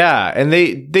 Yeah, and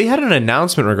they had an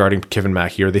announcement regarding Kevin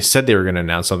Mackey, or they said they were going to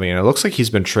announce something, and it looks like he's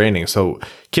been training. So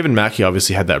Kevin Mackey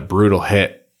obviously had that brutal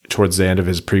hit towards the end of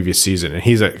his previous season, and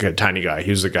he's a tiny guy.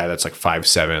 He was a guy that's like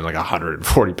 5'7", like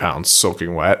 140 pounds,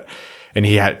 soaking wet, and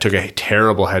he took a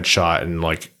terrible headshot, and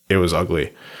like it was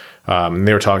ugly. And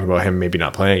they were talking about him maybe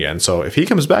not playing again. So if he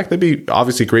comes back, that'd be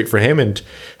obviously great for him, and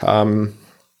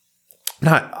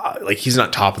not like he's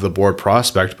not top of the board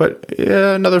prospect, but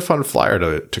yeah, another fun flyer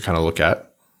to kind of look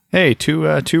at. Hey, two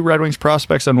Red Wings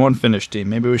prospects on one Finnish team.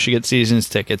 Maybe we should get seasons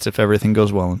tickets if everything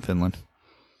goes well in Finland.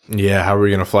 Yeah, how are we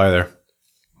going to fly there?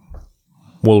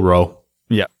 We'll row.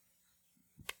 Yeah.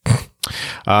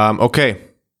 Okay.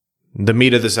 The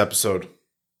meat of this episode.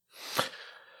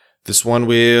 This one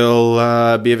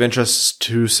will be of interest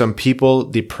to some people.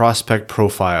 The prospect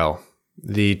profile.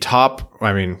 The top,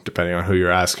 depending on who you're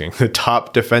asking, the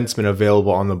top defenseman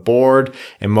available on the board,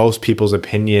 in most people's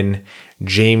opinion,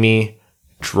 Jamie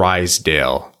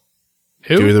Drysdale.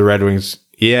 Who? Do the Red Wings?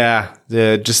 Yeah,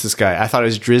 just this guy. I thought it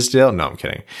was Drysdale. No, I'm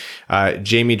kidding.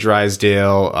 Jamie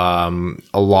Drysdale.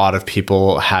 A lot of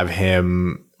people have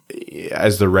him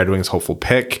as the Red Wings' hopeful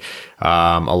pick.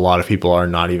 A lot of people are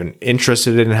not even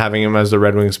interested in having him as the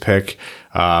Red Wings pick.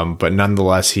 But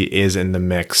nonetheless, he is in the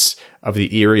mix of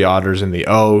the Erie Otters and the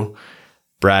O.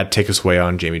 Brad, take us away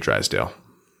on Jamie Drysdale.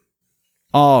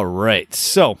 All right.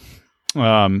 So,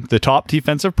 the top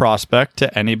defensive prospect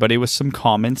to anybody with some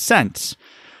common sense.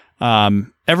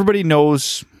 Everybody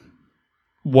knows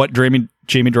what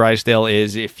Jamie Drysdale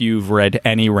is if you've read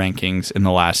any rankings in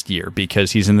the last year,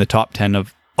 because he's in the top 10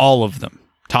 of all of them,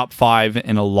 top 5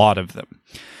 in a lot of them.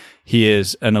 He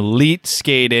is an elite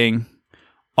skating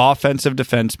offensive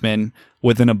defenseman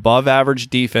with an above average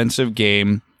defensive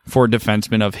game for a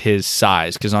defenseman of his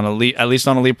size, because at least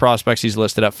on Elite Prospects, he's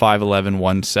listed at 5'11",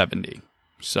 170.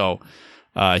 So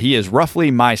he is roughly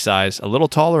my size, a little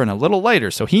taller and a little lighter,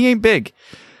 so he ain't big.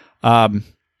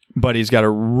 But he's got a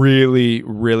really,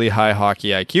 really high hockey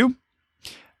IQ.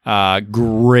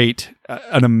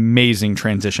 An amazing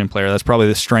transition player. That's probably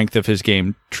the strength of his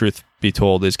game, truth be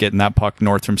told, is getting that puck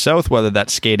north from south, whether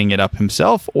that's skating it up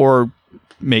himself or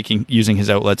using his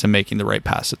outlets and making the right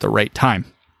pass at the right time.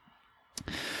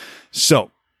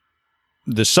 So,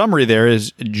 the summary there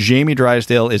is Jamie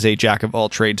Drysdale is a jack of all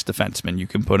trades defenseman. You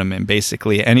can put him in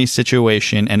basically any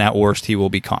situation, and at worst, he will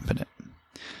be competent.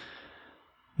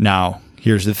 Now,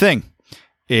 here's the thing.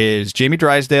 Is Jamie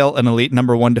Drysdale an elite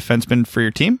number 1 defenseman for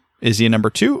your team? Is he a number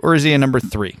 2 or is he a number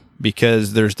 3?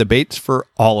 Because there's debates for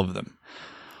all of them.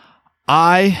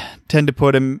 I tend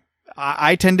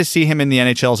to see him in the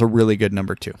NHL as a really good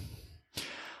number 2.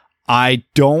 I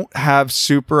don't have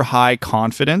super high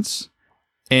confidence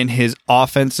in his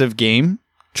offensive game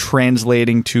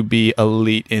translating to be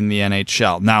elite in the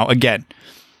NHL. Now, again,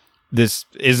 this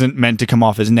isn't meant to come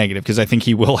off as negative because I think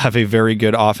he will have a very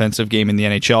good offensive game in the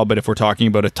NHL. But if we're talking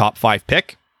about a top 5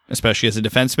 pick, especially as a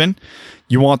defenseman,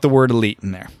 you want the word elite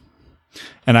in there.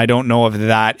 And I don't know if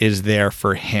that is there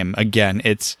for him. Again,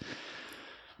 it's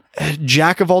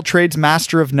jack of all trades,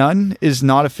 master of none is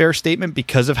not a fair statement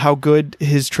because of how good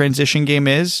his transition game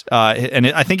is. And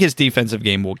I think his defensive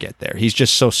game will get there. He's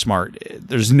just so smart.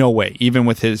 There's no way, even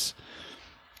with his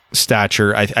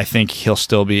stature, I think he'll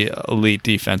still be elite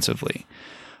defensively.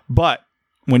 But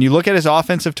when you look at his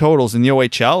offensive totals in the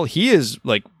OHL, he is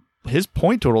like, his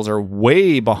point totals are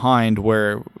way behind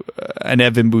where an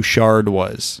Evan Bouchard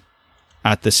was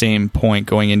at the same point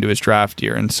going into his draft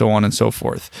year, and so on and so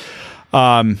forth.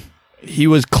 He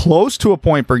was close to a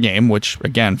point per game, which,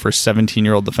 again, for a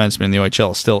 17-year-old defenseman in the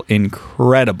OHL is still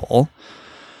incredible.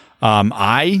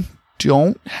 I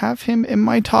don't have him in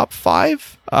my top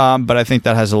 5, but I think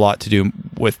that has a lot to do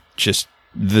with just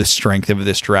the strength of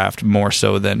this draft more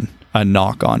so than a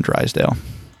knock on Drysdale.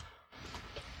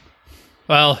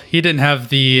 Well, he didn't have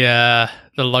the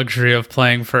luxury of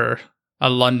playing for a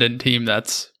London team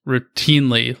that's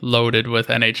routinely loaded with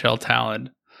NHL talent.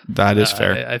 That is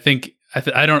fair. I think I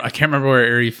can't remember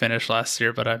where he finished last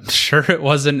year, but I'm sure it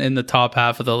wasn't in the top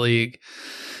half of the league.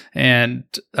 And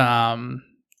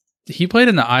he played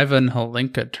in the Ivan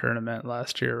Holinka tournament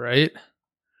last year, right?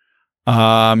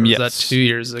 Yes. Was that 2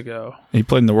 years ago? He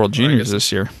played in the World Juniors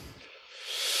this year.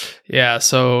 Yeah,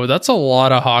 so that's a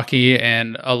lot of hockey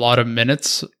and a lot of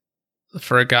minutes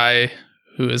for a guy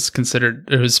who's supposed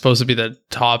to be the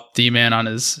top D-man on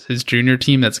his junior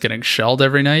team that's getting shelled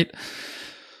every night.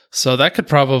 So that could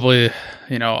probably,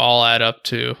 all add up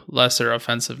to lesser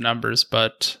offensive numbers,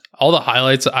 but all the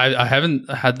highlights, I haven't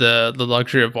had the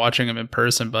luxury of watching him in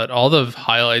person, but all the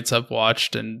highlights I've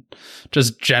watched and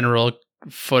just general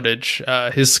footage,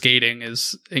 his skating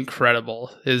is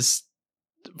incredible. His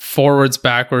forwards,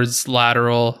 backwards,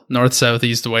 lateral, north, south,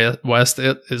 east, west,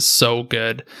 it is so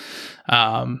good.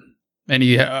 And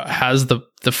he has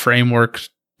the framework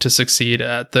to succeed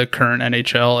at the current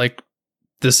NHL. Like,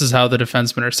 this is how the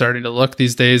defensemen are starting to look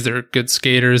these days. They're good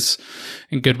skaters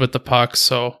and good with the puck.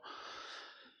 So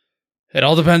it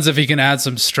all depends if he can add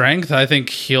some strength. I think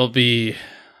I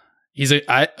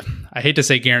hate to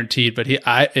say guaranteed, but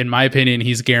in my opinion,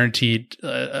 he's guaranteed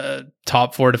a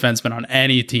top 4 defenseman on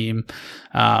any team.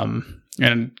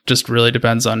 And just really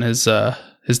depends on his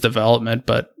development,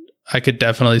 but I could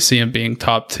definitely see him being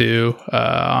top 2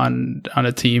 on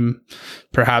a team,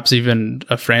 perhaps even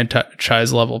a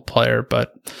franchise level player.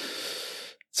 But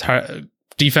it's hard.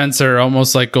 Defense are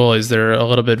almost like goalies; they're a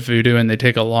little bit voodoo, and they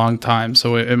take a long time.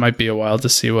 So it might be a while to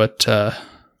see what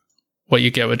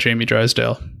you get with Jamie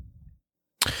Drysdale.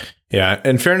 Yeah,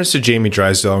 in fairness to Jamie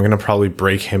Drsydale, I'm going to probably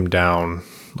break him down,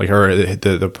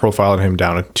 the profile of him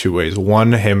down in 2 ways.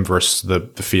 One, him versus the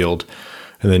field,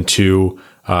 and then 2.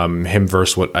 Him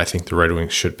versus what I think the Red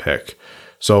Wings should pick.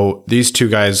 So these 2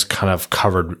 guys kind of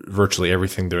covered virtually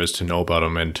everything there is to know about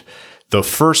him. And the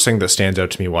first thing that stands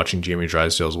out to me watching Jamie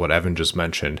Drysdale is what Evan just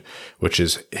mentioned, which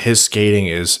is his skating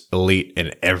is elite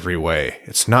in every way.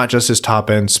 It's not just his top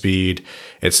end speed.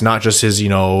 It's not just his,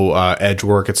 edge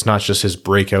work. It's not just his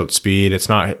breakout speed. It's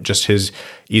not just his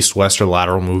east-west or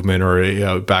lateral movement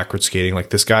or backward skating. Like,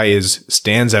 this guy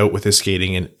stands out with his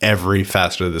skating in every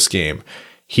facet of this game.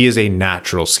 He is a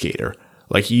natural skater.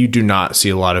 Like, you do not see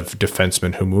a lot of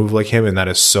defensemen who move like him, and that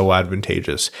is so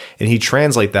advantageous. And he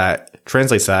translates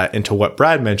that into what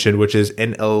Brad mentioned, which is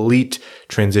an elite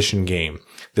transition game.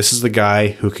 This is the guy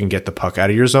who can get the puck out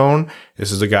of your zone.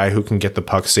 This is the guy who can get the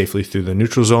puck safely through the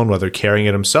neutral zone, whether carrying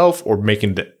it himself or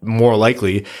making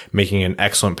an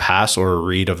excellent pass or a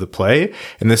read of the play.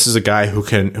 And this is a guy who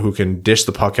can dish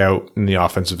the puck out in the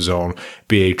offensive zone,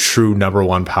 be a true number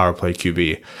 1 power play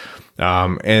QB.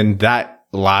 And that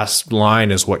last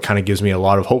line is what kind of gives me a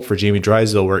lot of hope for Jamie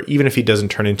Drysdale, where even if he doesn't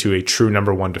turn into a true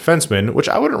number 1 defenseman, which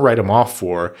I wouldn't write him off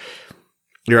for,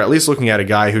 you're at least looking at a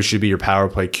guy who should be your power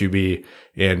play QB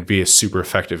and be a super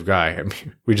effective guy. I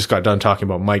mean, we just got done talking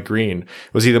about Mike Green.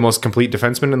 Was he the most complete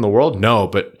defenseman in the world? No,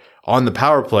 but on the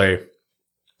power play,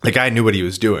 the guy knew what he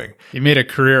was doing. He made a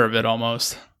career of it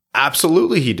almost.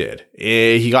 Absolutely, he did.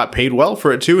 He got paid well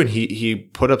for it too, and he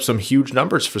put up some huge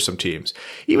numbers for some teams.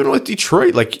 Even with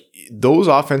Detroit, like, those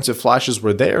offensive flashes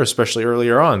were there, especially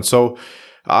earlier on. So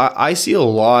I see a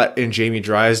lot in Jamie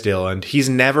Drysdale, and he's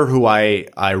never who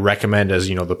I recommend as,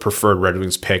 the preferred Red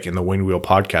Wings pick in the Wind Wheel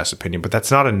podcast opinion, but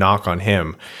that's not a knock on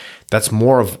him. That's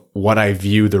more of what I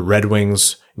view the Red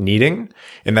Wings needing,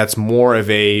 and that's more of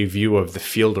a view of the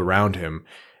field around him.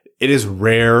 It is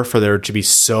rare for there to be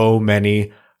so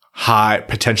many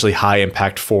potentially high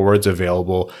impact forwards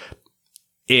available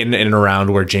in and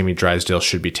around where Jamie Drysdale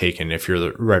should be taken if you're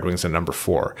the Red Wings at number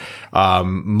 4.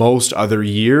 Most other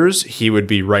years, he would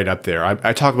be right up there.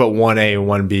 I talk about 1A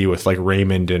and 1B with like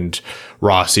Raymond and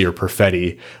Rossi or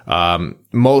Perfetti.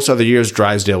 Most other years,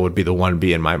 Drysdale would be the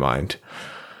 1B in my mind.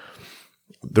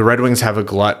 The Red Wings have a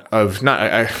glut of, not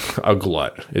a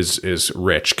glut is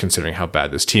rich considering how bad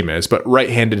this team is, but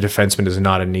right-handed defenseman is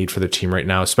not a need for the team right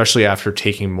now, especially after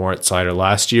taking Moritz Seider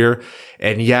last year.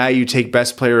 And yeah, you take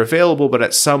best player available, but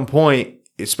at some point,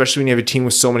 especially when you have a team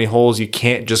with so many holes, you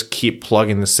can't just keep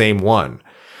plugging the same one.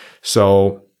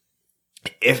 So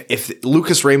if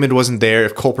Lucas Raymond wasn't there,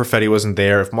 if Cole Perfetti wasn't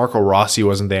there, if Marco Rossi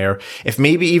wasn't there, if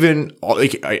maybe even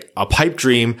like a pipe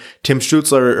dream, Tim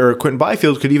Stützle or Quentin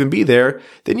Byfield could even be there,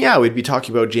 then yeah, we'd be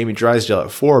talking about Jamie Drysdale at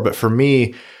 4. But for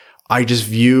me, I just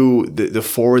view the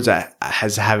forwards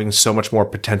as having so much more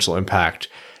potential impact.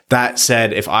 That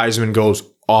said, if Yzerman goes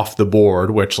off the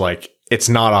board, which like it's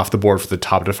not off the board for the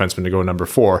top defenseman to go number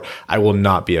 4, I will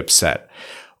not be upset.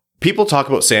 People talk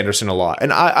about Sanderson a lot,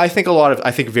 and I think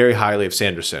very highly of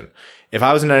Sanderson. If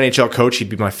I was an NHL coach, he'd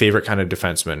be my favorite kind of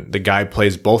defenseman. The guy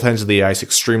plays both ends of the ice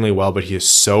extremely well, but he is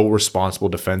so responsible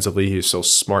defensively. He is so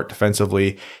smart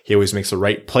defensively. He always makes the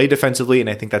right play defensively, and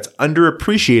I think that's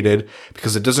underappreciated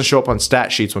because it doesn't show up on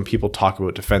stat sheets when people talk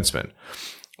about defensemen.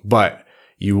 But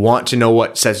you want to know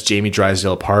what sets Jamie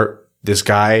Drysdale apart? This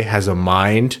guy has a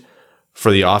mind for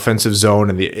the offensive zone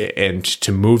and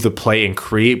to move the play and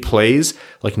create plays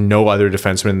like no other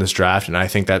defenseman in this draft. And I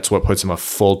think that's what puts him a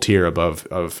full tier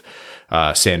above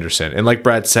Sanderson. And like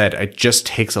Brad said, it just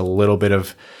takes a little bit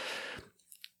of,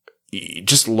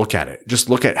 just look at it. Just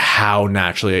look at how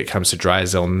naturally it comes to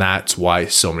Drysdale. And that's why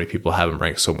so many people have him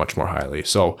ranked so much more highly.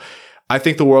 So I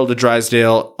think the world of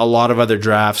Drysdale. A lot of other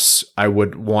drafts, I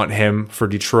would want him for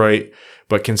Detroit.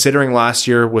 But considering last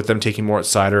year with them taking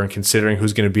Moritz Seider and considering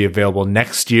who's going to be available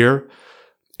next year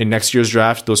in next year's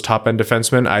draft, those top end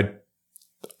defensemen,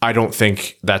 I don't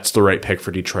think that's the right pick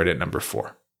for Detroit at number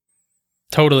 4.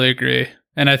 Totally agree.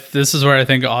 And this is where I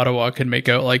think Ottawa can make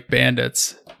out like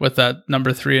bandits with that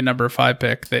number 3 and number 5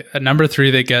 pick. At number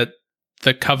 3, they get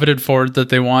the coveted forward that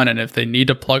they want, and if they need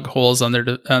to plug holes on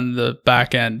the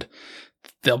back end,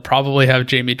 they'll probably have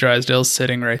Jamie Drysdale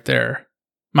sitting right there.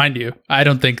 Mind you, I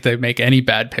don't think they make any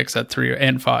bad picks at 3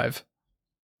 and 5.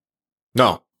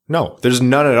 No, there's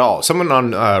none at all. Someone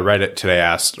on Reddit today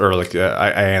asked, or like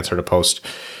I answered a post.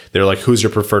 They're like, "Who's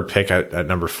your preferred pick at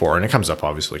number 4?" And it comes up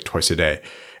obviously like twice a day.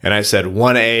 And I said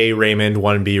 1A Raymond,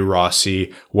 1B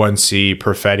Rossi, 1C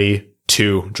Perfetti,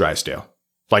 2 Drysdale.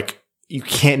 Like you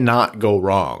can't not go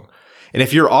wrong. And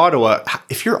if you're Ottawa,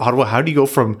 how do you go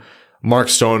from Mark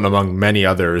Stone, among many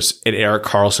others, and Erik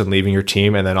Karlsson leaving your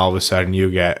team, and then all of a sudden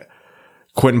you get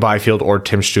Quentin Byfield or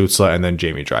Tim Stützle and then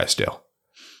Jamie Drysdale?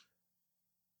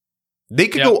 They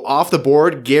could go off the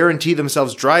board, guarantee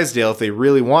themselves Drysdale if they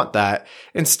really want that,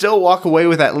 and still walk away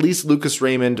with at least Lucas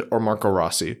Raymond or Marco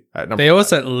Rossi at number 5. They owe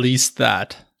us at least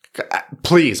that.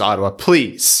 Please, Ottawa,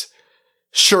 please.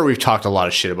 Sure, we've talked a lot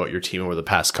of shit about your team over the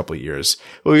past couple of years.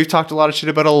 But we've talked a lot of shit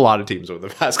about a lot of teams over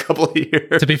the past couple of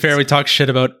years. To be fair, we talk shit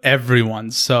about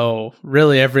everyone. So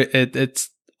really, it's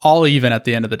all even at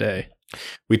the end of the day.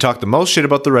 We talked the most shit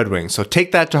about the Red Wings. So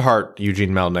take that to heart,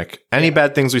 Eugene Melnick. Any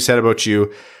bad things we said about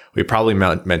you, we probably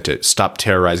meant it. Stop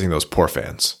terrorizing those poor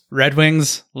fans. Red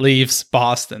Wings, Leafs,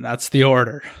 Boston. That's the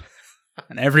order.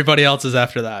 And everybody else is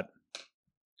after that.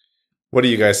 What do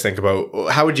you guys think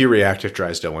about, how would you react if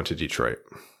Drysdale went to Detroit?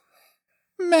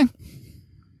 Meh.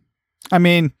 I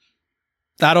mean,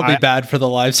 that'll be bad for the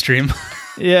live stream.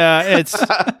 Yeah, it's.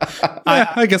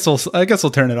 I guess we'll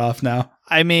turn it off now.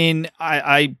 I mean,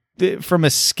 I from a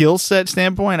skill set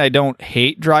standpoint, I don't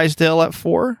hate Drysdale at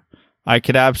 4. I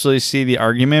could absolutely see the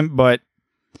argument, but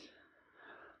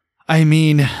I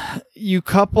mean, you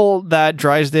couple that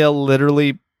Drysdale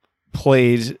literally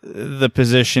plays the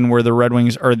position where the Red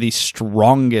Wings are the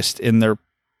strongest in their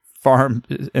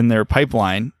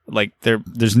pipeline. Like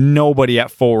there's nobody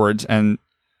at forwards, and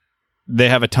they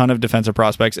have a ton of defensive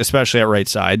prospects, especially at right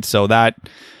side. So that,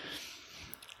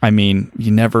 I mean, you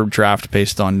never draft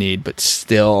based on need, but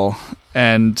still,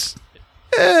 and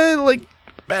like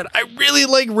man, I really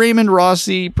like Raymond,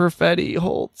 Rossi, Perfetti,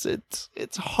 Holtz.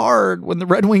 It's hard when the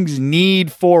Red Wings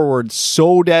need forwards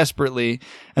so desperately,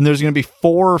 and there's going to be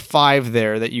 4 or 5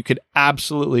 there that you could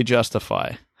absolutely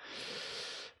justify.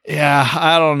 Yeah,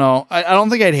 I don't know. I don't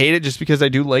think I'd hate it just because I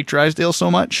do like Drysdale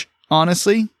so much,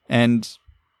 honestly, and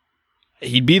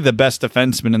he'd be the best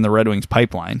defenseman in the Red Wings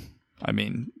pipeline. I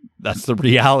mean, that's the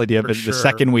reality of it. Sure. The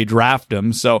second we draft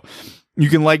him, so you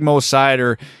can like Mo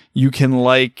Seider, you can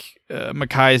like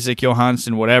McIsaac,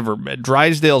 Johansson, whatever.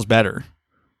 Drysdale's better,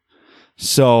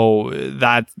 so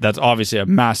that's obviously a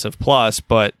massive plus.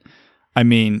 But I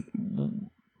mean,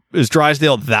 is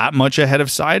Drysdale that much ahead of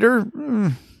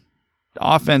Seider?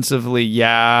 Offensively,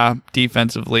 yeah.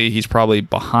 Defensively, he's probably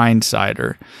behind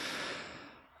Seider.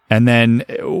 And then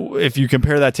if you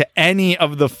compare that to any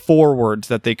of the forwards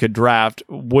that they could draft,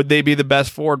 would they be the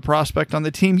best forward prospect on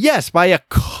the team? Yes, by a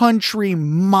country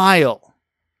mile.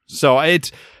 So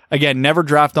it's, again, never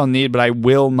draft on need, but I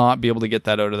will not be able to get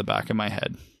that out of the back of my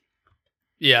head.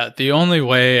 Yeah, the only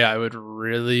way I would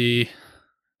really...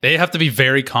 They have to be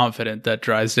very confident that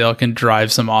Drysdale can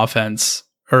drive some offense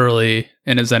early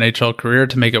in his NHL career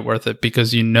to make it worth it,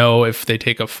 because you know if they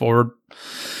take a forward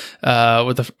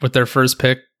with their first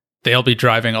pick, they'll be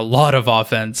driving a lot of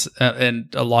offense, and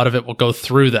a lot of it will go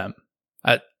through them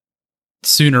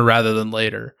sooner rather than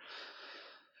later.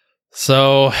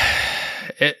 So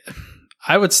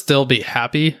I would still be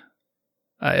happy.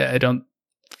 I don't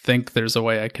think there's a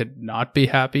way I could not be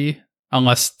happy.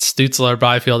 Unless Stützle or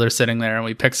Byfield are sitting there and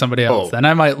we pick somebody else, then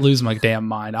I might lose my damn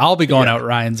mind. I'll be going out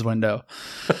Ryan's window.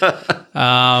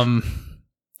 I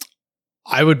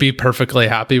would be perfectly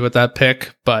happy with that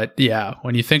pick, but yeah,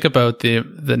 when you think about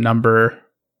the number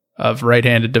of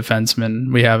right-handed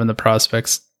defensemen we have in the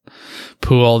prospects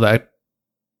pool, that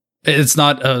it's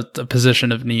not a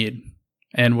position of need.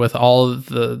 And with all of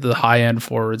the high-end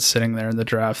forwards sitting there in the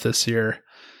draft this year,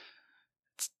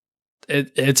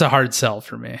 it's a hard sell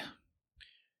for me.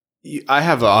 I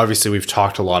have, obviously, we've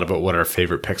talked a lot about what our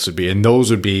favorite picks would be, and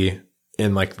those would be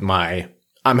in like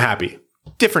I'm happy.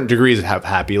 Different degrees of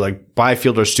happy. Like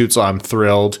Byfield or Stützle, I'm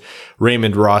thrilled.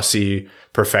 Raymond, Rossi,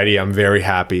 Perfetti, I'm very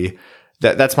happy.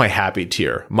 That's my happy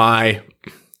tier. My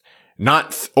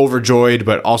not overjoyed,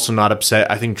 but also not upset.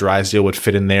 I think Drysdale would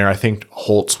fit in there. I think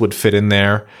Holtz would fit in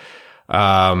there.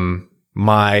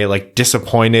 My like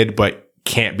disappointed, but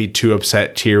can't be too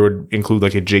upset tier would include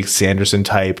like a Jake Sanderson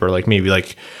type, or like maybe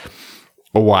like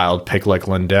a wild pick like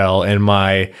Lundell. And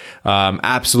my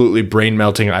absolutely brain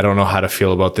melting, I don't know how to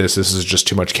feel about this is just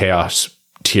too much chaos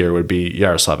tier would be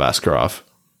Yaroslav Askarov.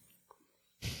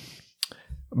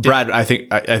 Brad, I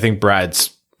think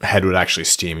Brad's head would actually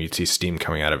steam. You'd see steam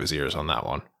coming out of his ears on that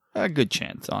one. A good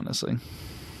chance, honestly.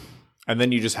 And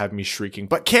then you just have me shrieking,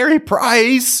 but Carey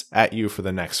Price at you for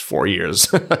the next 4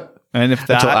 years. And if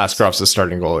that, until Askarov's the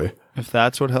starting goalie. If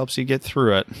that's what helps you get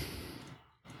through it.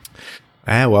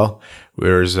 Well,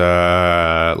 there's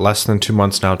less than 2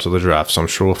 months now to the draft, so I'm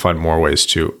sure we'll find more ways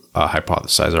to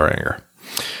hypothesize our anger.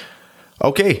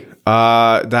 Okay,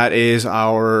 that is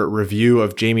our review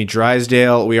of Jamie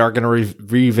Drysdale. We are going to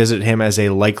revisit him as a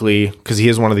likely, because he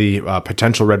is one of the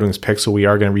potential Red Wings picks, so we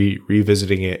are going to be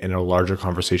revisiting it in a larger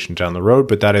conversation down the road,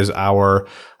 but that is our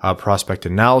prospect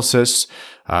analysis.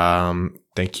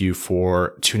 Thank you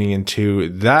for tuning into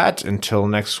that. Until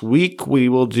next week,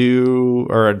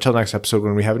 until next episode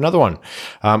when we have another one.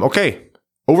 Okay,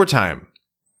 overtime.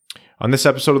 On this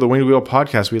episode of the Winged Wheel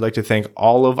Podcast, we'd like to thank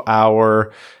all of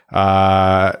our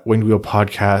Winged Wheel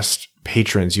Podcast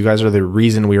patrons. You guys are the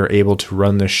reason we are able to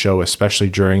run this show, especially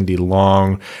during the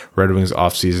long Red Wings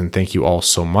offseason. Thank you all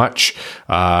so much.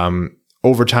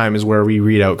 Overtime is where we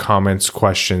read out comments,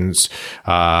 questions,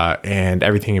 and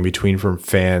everything in between from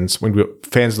fans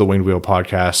of the Winged Wheel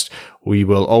Podcast. We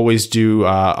will always do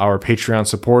our Patreon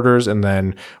supporters, and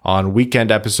then on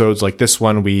weekend episodes like this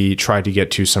one, we try to get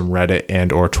to some Reddit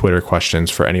and or Twitter questions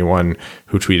for anyone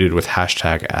who tweeted with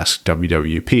hashtag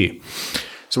AskWWP.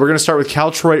 So we're going to start with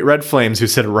Caltroit Red Flames, who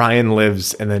said Ryan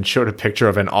lives, and then showed a picture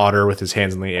of an otter with his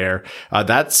hands in the air.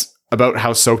 That's about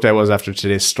how soaked I was after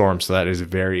today's storm, so that is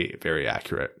very, very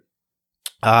accurate.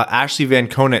 Ashley Van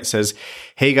Conet says,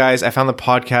 "Hey guys, I found the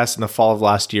podcast in the fall of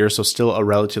last year, so still a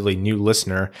relatively new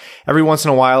listener. Every once in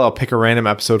a while, I'll pick a random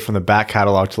episode from the back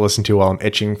catalog to listen to while I'm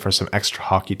itching for some extra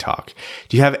hockey talk.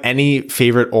 Do you have any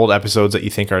favorite old episodes that you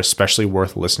think are especially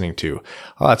worth listening to?"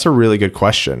 Oh, that's a really good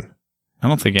question. I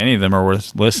don't think any of them are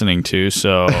worth listening to,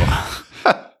 so...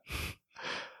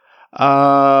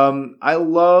 I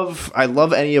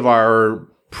love any of our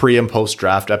pre and post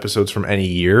draft episodes from any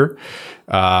year.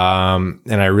 And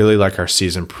I really like our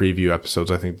season preview episodes.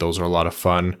 I think those are a lot of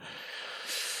fun.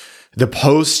 The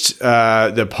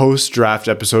post draft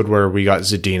episode where we got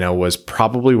Zadina was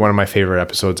probably one of my favorite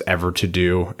episodes ever to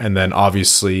do. And then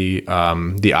obviously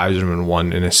the Yzerman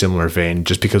one in a similar vein,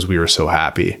 just because we were so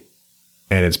happy.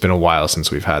 And it's been a while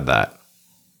since we've had that.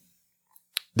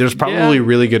 There's probably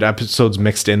really good episodes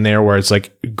mixed in there where it's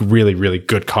like really, really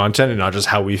good content and not just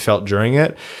how we felt during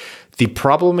it. The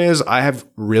problem is I have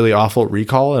really awful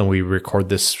recall and we record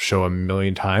this show a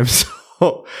million times.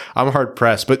 I'm hard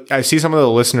pressed, but I see some of the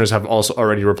listeners have also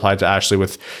already replied to Ashley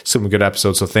with some good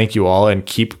episodes. So thank you all and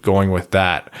keep going with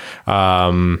that.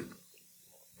 I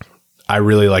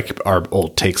really like our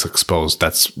old takes exposed.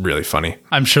 That's really funny.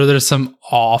 I'm sure there's some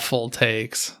awful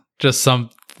takes, just some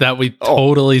that we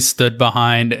totally stood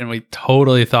behind and we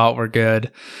totally thought were good.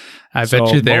 I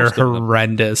bet you they're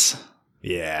horrendous.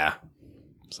 Yeah.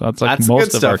 So that's like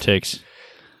most of our takes.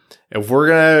 If we're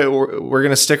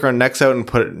gonna stick our necks out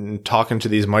and talk into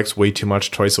these mics way too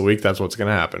much twice a week, that's what's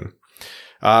gonna happen.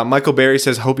 Michael Barry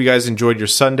says, "Hope you guys enjoyed your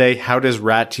Sunday. How does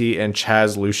Ratty and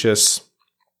Chaz Lucius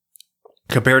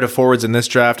compare to forwards in this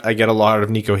draft? I get a lot of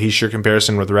Nico Hischier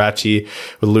comparison with Ratty,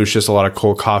 with Lucius a lot of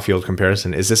Cole Caulfield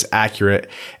comparison. Is this accurate?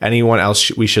 Anyone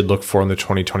else we should look for in the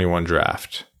 2021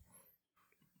 draft?"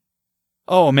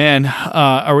 Oh man,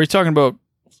 are we talking about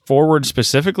forward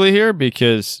specifically here?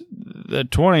 Because the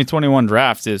 2021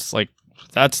 draft is like,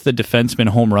 that's the defenseman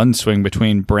home run swing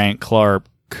between Brandt Clark,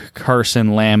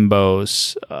 Carson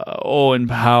Lambos, Owen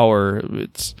Power.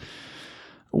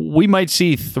 We might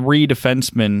see 3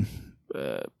 defensemen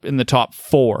in the top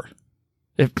 4,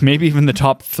 if maybe even the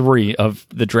top 3 of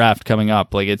the draft coming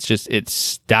up. Like it's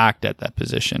stacked at that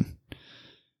position.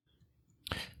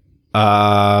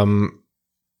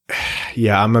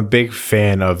 Yeah, I'm a big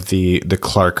fan of the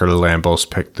Clark or Lambos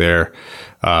pick there,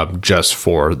 just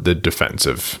for the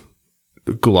defensive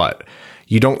glut.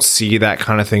 You don't see that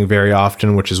kind of thing very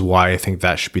often, which is why I think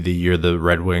that should be the year the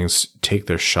Red Wings take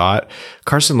their shot.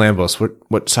 Carson Lambos,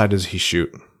 what side does he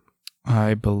shoot?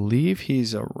 I believe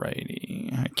he's a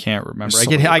righty. I can't remember. I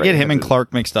get him and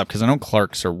Clark mixed up because I know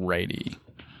Clark's a righty.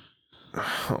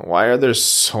 Why are there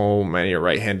so many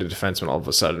right-handed defensemen all of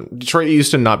a sudden? Detroit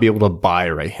used to not be able to buy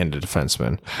right-handed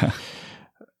defensemen.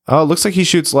 Oh, it looks like he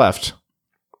shoots left.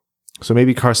 So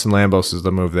maybe Carson Lambos is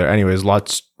the move there. Anyways,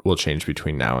 lots will change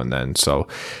between now and then. So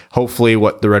hopefully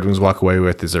what the Red Wings walk away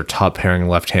with is their top pairing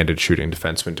left-handed shooting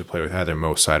defenseman to play with either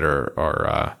Moside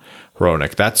or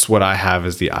Hronek. That's what I have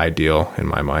as the ideal in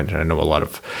my mind. And I know a lot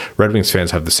of Red Wings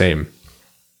fans have the same.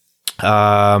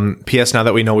 P.S. Now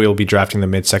that we know we will be drafting the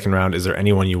mid-second round, is there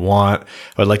anyone you want?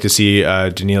 I would like to see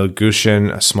Daniil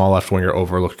Gushin, a small left winger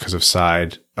overlooked because of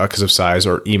size,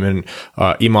 or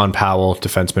Eamon Powell,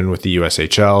 defenseman with the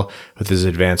USHL, with his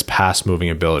advanced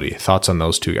pass-moving ability. Thoughts on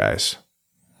those two guys?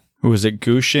 Who is it?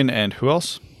 Gushin and who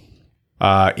else?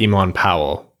 Eamon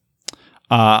Powell.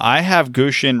 I have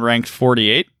Gushin ranked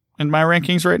 48 in my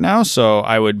rankings right now, so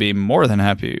I would be more than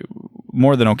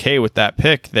okay with that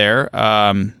pick there.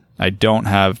 I don't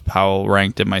have Powell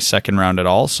ranked in my second round at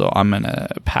all, so I'm going to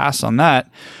pass on that.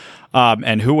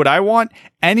 And who would I want?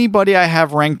 Anybody I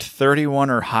have ranked 31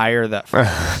 or higher. That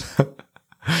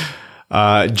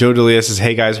Joe Delia says,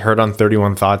 "Hey guys, heard on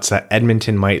 31 Thoughts that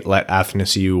Edmonton might let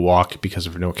Athanasiou walk because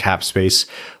of no cap space.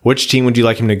 Which team would you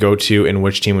like him to go to, and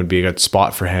which team would be a good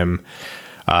spot for him?"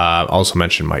 Also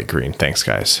mentioned Mike Green. Thanks,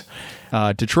 guys.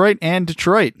 Detroit.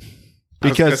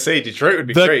 Because I was going to say Detroit would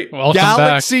be great. Welcome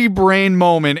galaxy back. Brain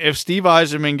moment if Steve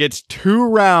Yzerman gets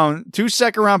 2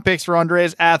 second round picks for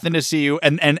Andreas Athanasiou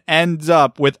and ends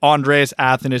up with Andreas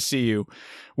Athanasiou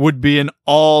would be an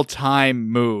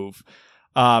all-time move.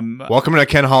 Welcome to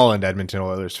Ken Holland, Edmonton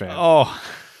Oilers fan. Oh,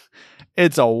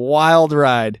 it's a wild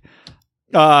ride.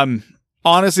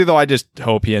 Honestly, though, I just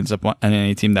hope he ends up on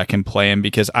any team that can play him,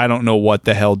 because I don't know what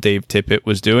the hell Dave Tippett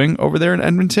was doing over there in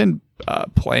Edmonton,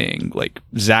 playing like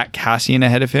Zach Kassian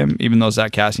ahead of him, even though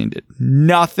Zach Kassian did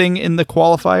nothing in the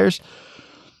qualifiers.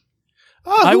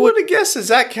 I would have guessed that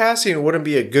Zach Kassian wouldn't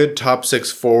be a good top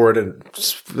 6 forward, and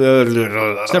except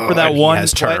for that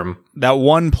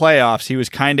one playoffs, he was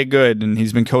kind of good, and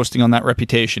he's been coasting on that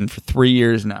reputation for 3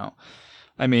 years now.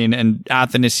 I mean, and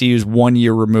Athanasiou is 1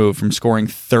 year removed from scoring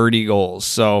 30 goals.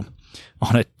 So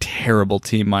on a terrible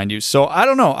team, mind you. So I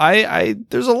don't know.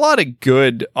 There's a lot of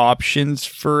good options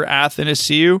for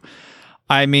Athanasiou.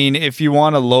 I mean, if you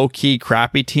want a low-key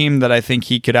crappy team that I think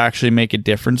he could actually make a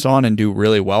difference on and do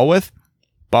really well with,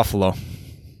 Buffalo.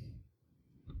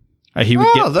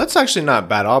 That's actually not a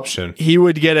bad option. He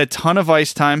would get a ton of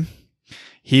ice time.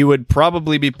 He would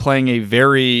probably be playing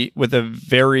with a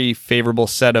very favorable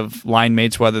set of line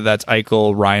mates, whether that's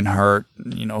Eichel, Reinhart,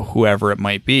 whoever it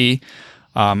might be.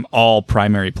 all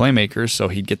primary playmakers, so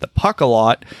he'd get the puck a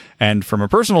lot. And from a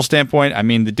personal standpoint, I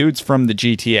mean, the dude's from the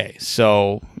GTA,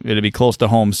 so it'd be close to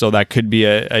home, so that could be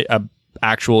a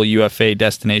actual UFA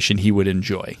destination he would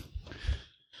enjoy.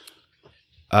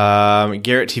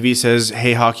 Garrett TV says,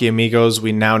 "Hey, hockey amigos,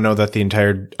 we now know that the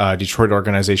entire Detroit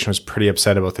organization was pretty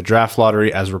upset about the draft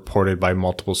lottery as reported by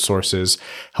multiple sources.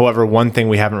 However, one thing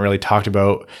we haven't really talked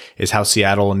about is how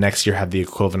Seattle will next year have the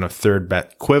equivalent of third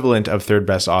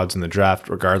best odds in the draft,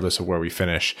 regardless of where we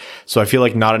finish. So I feel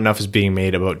like not enough is being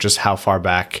made about just how far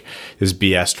back this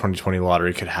BS 2020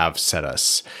 lottery could have set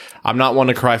us. I'm not one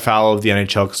to cry foul of the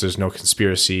NHL because there's no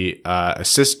conspiracy to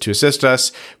assist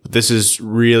us, but this is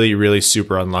really, really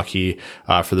super unlucky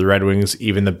for the Red Wings.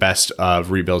 Even the best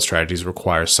of rebuild strategies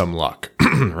require some luck."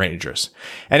 Rangers.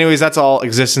 Anyways, that's all.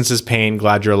 Existence is pain.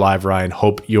 Glad you're alive, Ryan.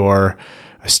 Hope your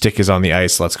stick is on the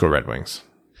ice. Let's go Red Wings.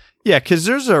 Yeah, because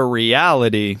there's a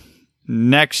reality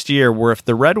next year where if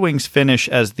the Red Wings finish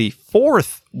as the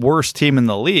 4th worst team in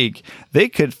the league, they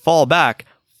could fall back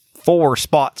 4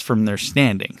 spots from their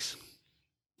standings.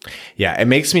 Yeah, it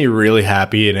makes me really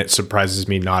happy, and it surprises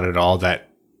me not at all that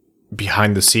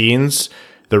behind the scenes,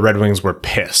 the Red Wings were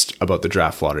pissed about the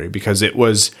draft lottery because it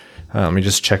was, let me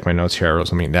just check my notes here. I wrote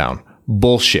something down.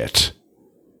 Bullshit.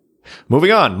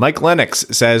 Moving on, Mike Lennox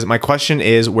says, "My question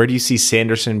is, where do you see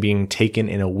Sanderson being taken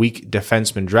in a weak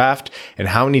defenseman draft, and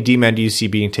how many D-men do you see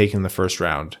being taken in the first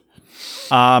round?"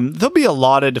 There'll be a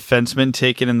lot of defensemen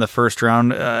taken in the first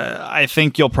round. I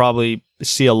think you'll probably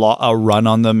see a run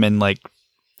on them in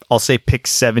I'll say pick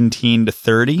 17 to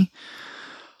 30.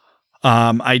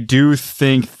 I do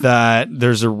think that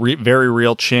there's a very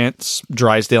real chance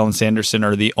Drysdale and Sanderson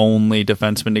are the only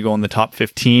defensemen to go in the top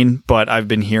 15, but I've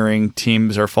been hearing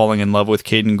teams are falling in love with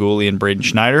Caden Gooley and Braden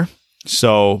Schneider,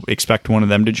 so expect one of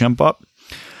them to jump up.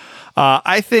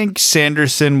 I think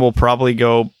Sanderson will probably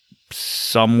go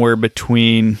somewhere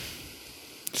between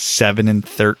 7 and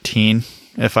 13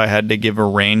 if I had to give a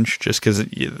range, just because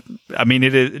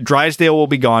Drysdale will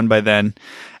be gone by then,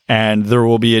 and there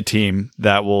will be a team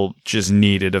that will just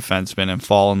need a defenseman and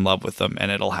fall in love with them,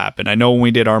 and it'll happen. I know when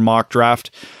we did our mock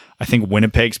draft, I think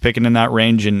Winnipeg's picking in that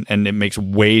range, and it makes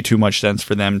way too much sense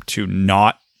for them to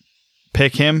not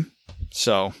pick him,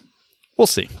 so we'll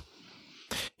see.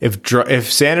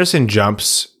 If Sanderson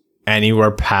jumps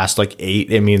anywhere past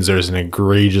 8, it means there's an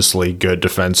egregiously good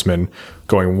defenseman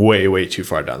going way, way too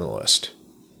far down the list.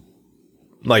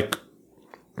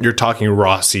 You're talking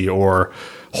Rossi or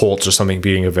Holtz or something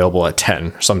being available at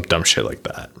 10, or some dumb shit like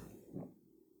that.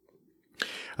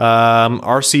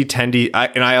 RC Tendy,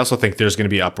 I also think there's going to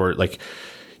be upward,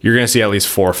 you're going to see at least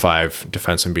 4 or 5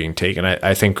 defensemen being taken.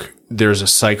 I think there's a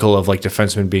cycle of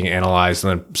defensemen being analyzed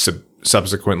and then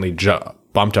subsequently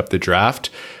bumped up the draft.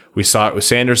 We saw it with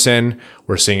Sanderson.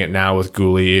 We're seeing it now with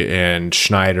Gooley and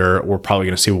Schneider. We're probably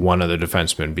going to see one other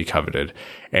defenseman be coveted.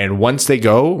 And once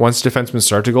defensemen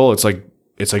start to go, it's like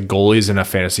goalies in a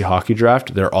fantasy hockey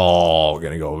draft. They're all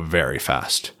going to go very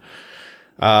fast.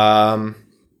 RC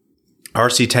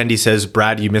Tendy says,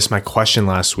 "Brad, you missed my question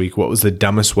last week. What was the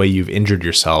dumbest way you've injured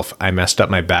yourself? I messed up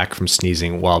my back from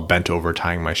sneezing while bent over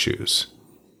tying my shoes."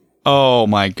 Oh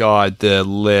my God, the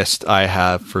list I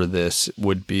have for this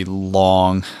would be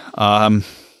long.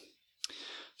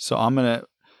 So I'm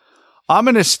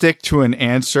gonna stick to an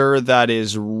answer that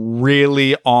is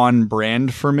really on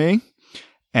brand for me.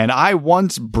 And I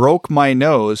once broke my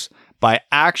nose by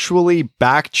actually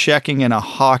back checking in a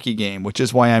hockey game, which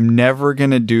is why I'm never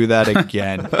gonna do that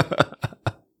again.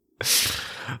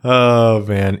 Oh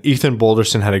man, Ethan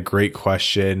Boulderson had a great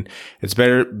question. It's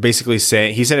better basically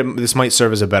saying, he said this might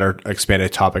serve as a better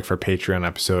expanded topic for Patreon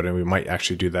episode, and we might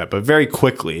actually do that. But very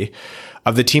quickly,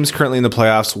 of the teams currently in the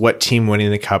playoffs, what team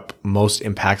winning the cup most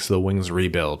impacts the Wings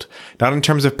rebuild? Not in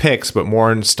terms of picks, but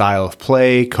more in style of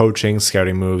play, coaching,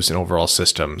 scouting moves, and overall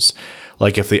systems.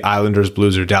 Like if the Islanders,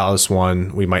 Blues, or Dallas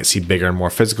won, we might see bigger and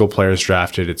more physical players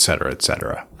drafted, et cetera, et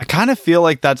cetera. I kind of feel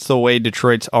like that's the way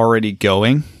Detroit's already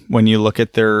going when you look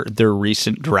at their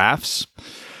recent drafts.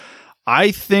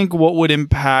 I think what would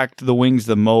impact the Wings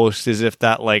the most is if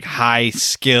that high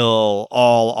skill,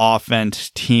 all offense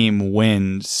team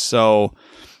wins. So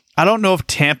I don't know if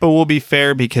Tampa will be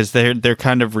fair because they're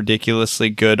kind of ridiculously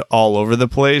good all over the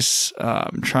place.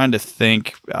 I'm trying to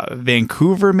think.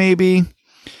 Vancouver maybe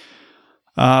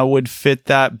would fit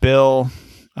that bill.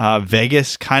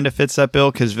 Vegas kind of fits that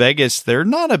bill because Vegas, they're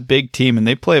not a big team and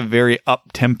they play a very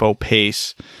up-tempo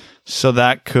pace. So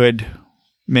that could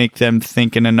make them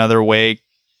think in another way.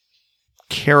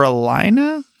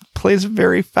 Carolina plays a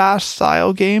very fast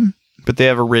style game, but they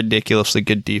have a ridiculously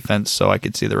good defense. So I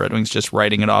could see the Red Wings just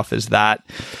writing it off as that.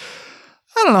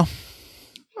 I don't know.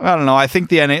 I don't know. I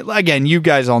think again, you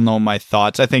guys all know my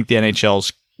thoughts. I think the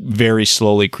NHL's very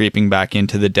slowly creeping back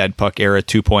into the dead puck era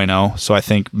 2.0. So I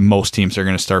think most teams are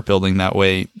going to start building that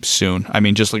way soon. I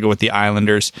mean, just look at what the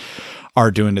Islanders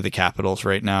are doing to the Capitals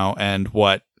right now, and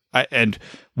what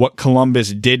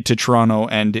Columbus did to Toronto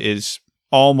and is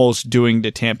almost doing to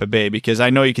Tampa Bay. Because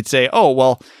I know you could say, oh,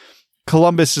 well,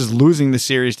 Columbus is losing the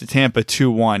series to Tampa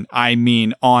 2-1. I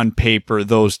mean, on paper,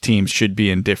 those teams should be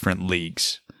in different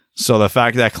leagues. So the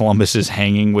fact that Columbus is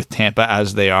hanging with Tampa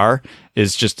as they are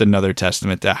is just another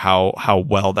testament to how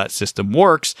well that system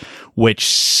works, which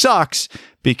sucks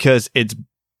because it's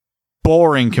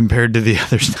boring compared to the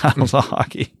other styles of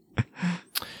hockey.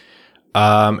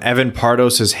 Evan Pardo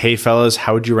says, hey fellas,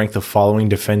 how would you rank the following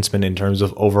defensemen in terms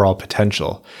of overall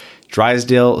potential?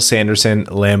 Drysdale, Sanderson,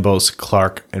 Lambos,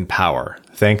 Clark, and Power.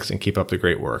 Thanks and keep up the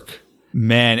great work.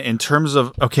 Man, in terms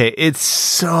of, okay, it's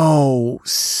so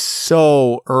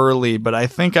early, but I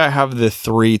think I have the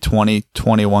 3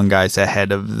 2021 guys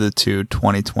ahead of the 2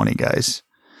 2020 guys.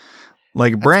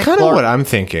 Like Brant Clark. Kind of what I'm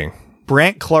thinking.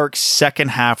 Brant Clark's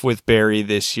second half with Barrie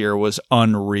this year was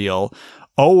unreal.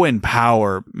 Owen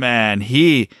Power, man,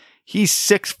 he's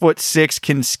 6'6",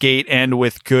 can skate, and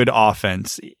with good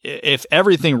offense. If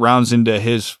everything rounds into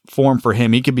his form for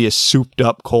him, he could be a souped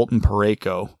up Colton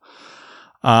Parayko.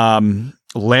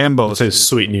 Lambos. That's a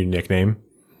sweet new nickname.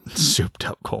 Souped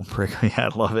up Colton Parayko. Yeah,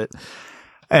 I love it.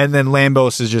 And then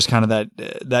Lambos is just kind of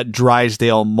that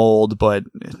Drysdale mold, but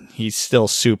he's still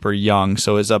super young,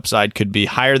 so his upside could be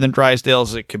higher than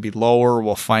Drysdale's. It could be lower.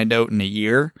 We'll find out in a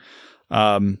year.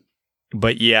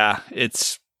 But yeah,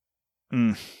 it's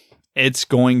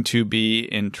going to be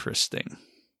interesting.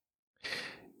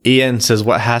 Ian says,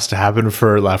 what has to happen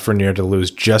for Lafreniere to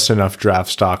lose just enough draft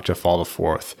stock to fall to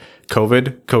 4th?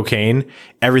 COVID, cocaine,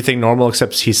 everything normal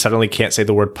except he suddenly can't say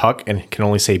the word puck and can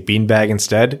only say beanbag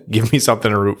instead? Give me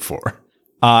something to root for.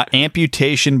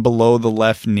 Amputation below the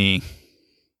left knee.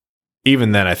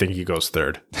 Even then, I think he goes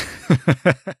 3rd.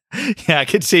 Yeah, I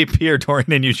could see Pierre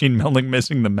Dorian and Eugene Melnyk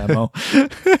missing the memo.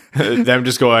 Them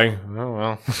just going, oh,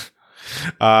 well.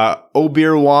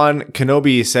 Obirwan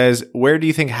Kenobi says, where do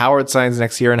you think Howard signs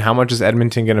next year and how much is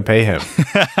Edmonton going to pay him?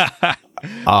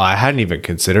 I hadn't even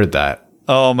considered that.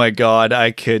 Oh my God,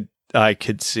 I could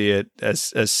see it,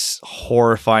 as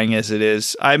horrifying as it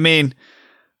is. I mean,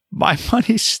 my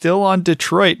money's still on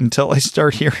Detroit until I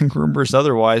start hearing rumors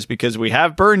otherwise, because we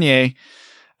have Bernier,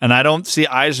 and I don't see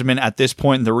Yzerman at this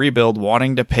point in the rebuild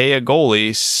wanting to pay a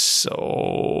goalie.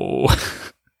 So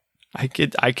I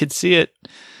could see it.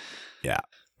 Yeah.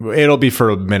 It'll be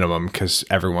for a minimum because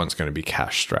everyone's going to be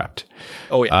cash strapped.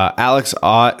 Oh, yeah. Alex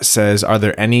Ott says, are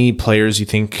there any players you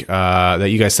think that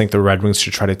you guys think the Red Wings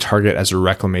should try to target as a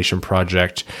reclamation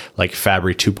project like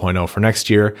Fabry 2.0 for next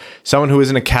year? Someone who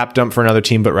isn't a cap dump for another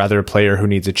team, but rather a player who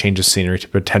needs a change of scenery to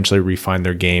potentially refine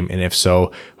their game. And if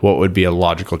so, what would be a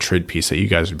logical trade piece that you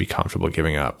guys would be comfortable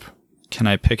giving up? Can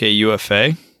I pick a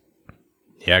UFA?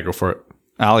 Yeah, go for it.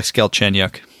 Alex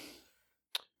Galchenyuk.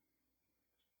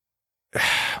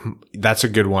 That's a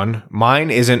good one. Mine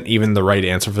isn't even the right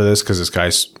answer for this because this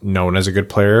guy's known as a good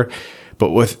player.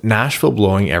 But with Nashville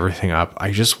blowing everything up,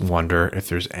 I just wonder if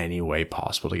there's any way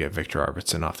possible to get Victor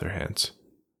Arvidsson off their hands.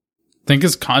 I think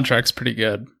his contract's pretty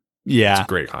good. Yeah. It's a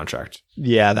great contract.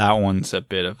 Yeah, that one's a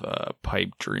bit of a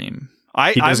pipe dream.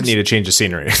 He doesn't need a change of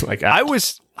scenery. Like I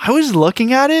was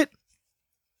looking at it.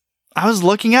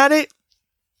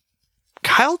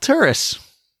 Kyle Turris.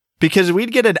 Because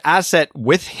we'd get an asset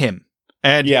with him.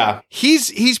 And yeah,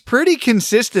 he's pretty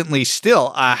consistently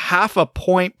still a half a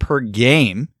point per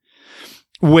game,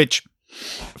 which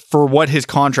for what his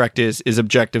contract is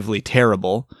objectively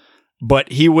terrible,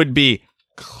 but he would be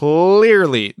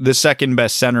clearly the second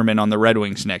best centerman on the Red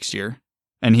Wings next year.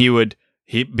 And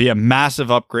he'd be a massive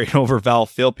upgrade over Val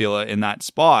Filppula in that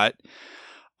spot.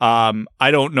 I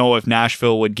don't know if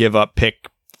Nashville would give up pick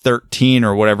 13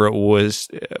 or whatever it was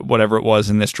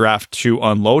in this draft to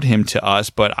unload him to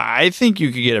us, but I think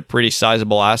you could get a pretty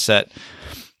sizable asset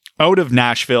out of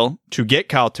Nashville to get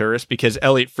Kyle Turris, because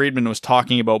Elliot Friedman was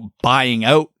talking about buying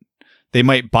out. They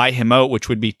might buy him out, which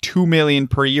would be $2 million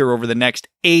per year over the next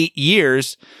 8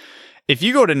 years. If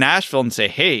you go to Nashville and say,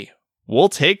 hey, we'll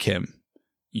take him,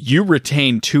 you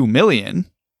retain $2 million.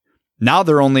 Now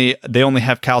they only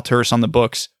have Kyle Turris on the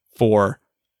books for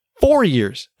 4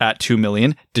 years at $2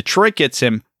 million. Detroit gets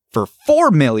him for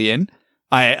 $4 million.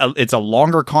 It's a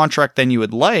longer contract than you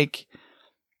would like.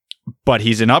 but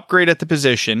he's an upgrade at the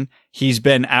position. He's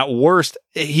been at worst,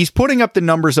 he's putting up the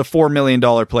numbers a $4 million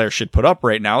player should put up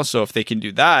right now. So if they can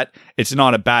do that, it's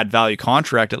not a bad value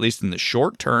contract, at least in the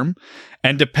short term.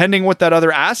 And depending what that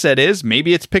other asset is,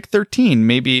 maybe it's pick 13,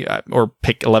 maybe, or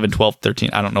pick 11, 12, 13.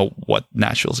 I don't know what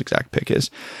Nashville's exact pick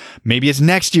is. Maybe it's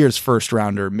next year's first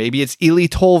rounder. Maybe it's Eli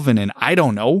Tolvanen. I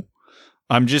don't know.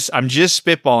 I'm just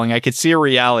spitballing. I could see a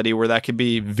reality where that could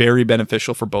be very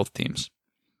beneficial for both teams.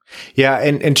 Yeah,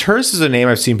 and Turris is a name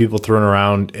I've seen people throw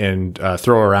around, and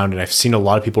I've seen a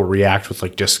lot of people react with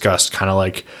like disgust, kind of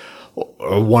like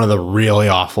one of the really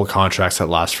awful contracts that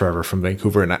last forever from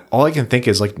Vancouver. And all I can think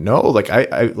is like, no, like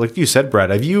I like you said,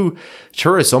 Brad, I view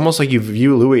Turris almost like you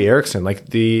view Louis Eriksson. Like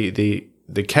the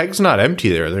keg's not empty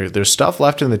there. There's stuff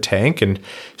left in the tank, and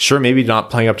sure, maybe not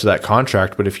playing up to that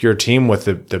contract, but if you're a team with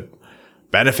the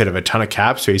benefit of a ton of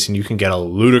cap space and you can get a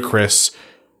ludicrous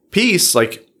piece,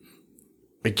 like,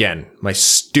 again, my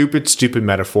stupid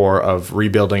metaphor of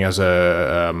rebuilding as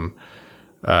a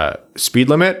speed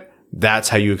limit, that's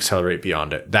how you accelerate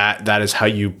beyond it. That is how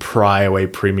you pry away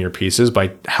premier pieces,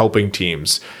 by helping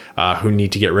teams who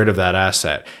need to get rid of that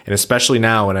asset. And especially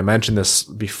now, and I mentioned this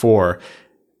before,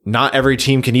 not every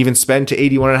team can even spend to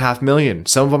 $81.5 million.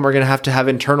 Some of them are going to have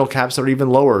internal caps that are even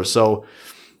lower. So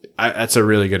that's a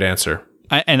really good answer.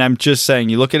 And I'm just saying,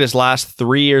 you look at his last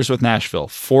 3 years with Nashville,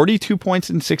 42 points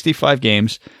in 65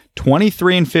 games,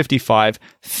 23 in 55,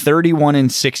 31 in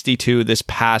 62 this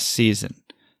past season.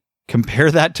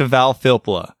 Compare that to Val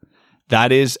Filppula.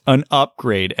 That is an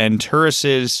upgrade. And Turris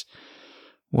is,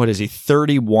 what is he,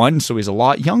 31? So he's a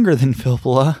lot younger than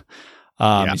Filppula.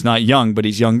 He's not young, but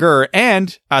he's younger.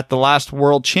 And at the last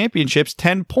World Championships,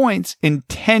 10 points in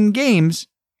 10 games,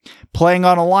 playing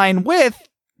on a line with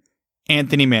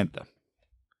Anthony Mantha.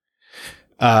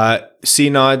 C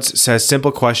Nods says,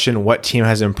 simple question, what team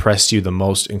has impressed you the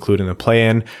most, including the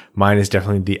play-in? Mine is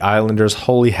definitely the Islanders.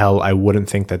 Holy hell, I wouldn't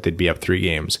think that they'd be up 3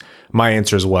 games. My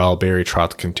answer as well, Barry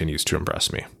Trotz continues to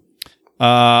impress me.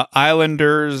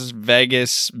 Islanders,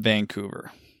 Vegas,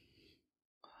 Vancouver.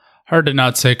 Hard to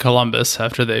not say Columbus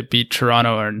after they beat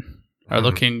Toronto and are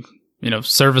looking,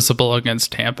 serviceable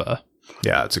against Tampa.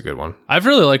 Yeah, that's a good one. I've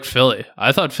really liked Philly.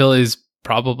 I thought Philly's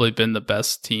probably been the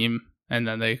best team, and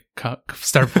then they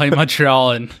start playing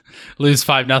Montreal and lose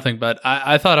 5-0. But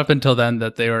I thought up until then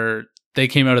that they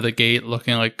came out of the gate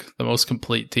looking like the most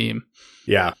complete team.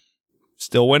 Yeah.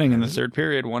 Still winning in the third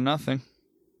period, 1-0.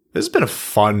 This has been a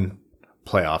fun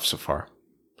playoff so far.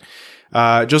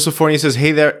 Joseph Fournier says,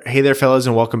 hey there, fellas,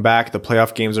 and welcome back. The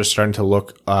playoff games are starting to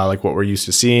look like what we're used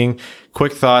to seeing.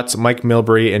 Quick thoughts, Mike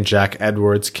Milbury and Jack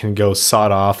Edwards can go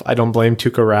sod off. I don't blame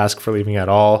Tuukka Rask for leaving at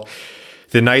all.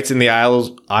 The Knights in the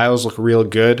Isles look real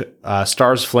good.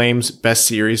 Stars Flames, best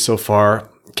series so far.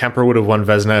 Kemper would have won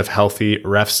Vezina if healthy.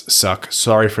 Refs suck.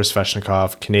 Sorry for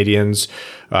Svechnikov. Canadians,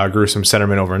 gruesome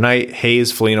centerman overnight.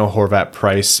 Hayes, Foligno, Horvat,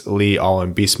 Price, Lee, all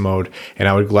in beast mode. And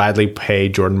I would gladly pay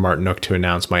Jordan Martinook to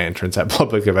announce my entrance at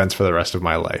public events for the rest of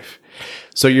my life.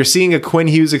 So you're seeing a Quinn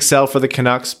Hughes excel for the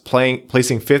Canucks, placing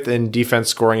 5th in defense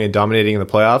scoring and dominating in the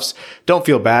playoffs. Don't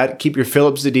feel bad. Keep your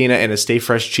Phillips Zadina and a Stay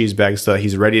Fresh cheese bag so that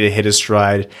he's ready to hit his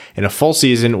stride in a full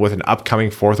season with an upcoming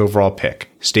 4th overall pick.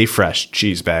 Stay fresh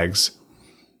cheese bags.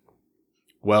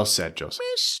 Well said, Joseph.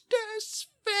 Mr.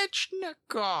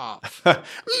 Svechnikov.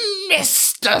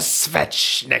 Mr.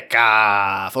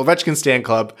 Svechnikov. Ovechkin Stan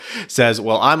Club says,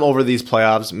 well, I'm over these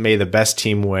playoffs. May the best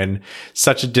team win.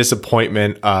 Such a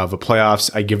disappointment of the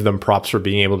playoffs. I give them props for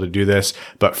being able to do this,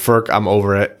 but Ferk, I'm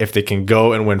over it. If they can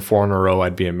go and win 4 in a row,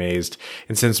 I'd be amazed.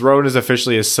 And since Rowan is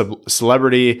officially a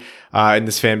celebrity in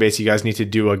this fan base, you guys need to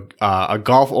do a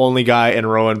golf-only guy and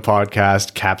Rowan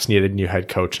podcast. Caps need a new head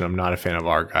coach, and I'm not a fan of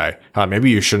our guy. Maybe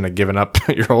you shouldn't have given up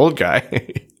your old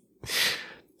guy.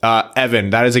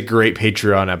 Evan, that is a great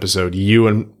Patreon episode. You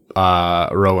and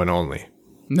Rowan only.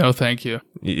 No, thank you.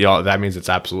 That means it's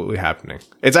absolutely happening.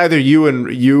 It's either you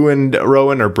and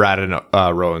Rowan or Brad and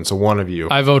Rowan. So one of you.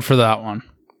 I vote for that one.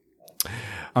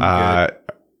 I'm good.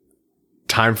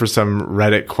 Time for some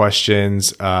Reddit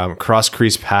questions. Cross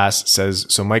Crease Pass says,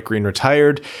 so Mike Green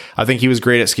retired. I think he was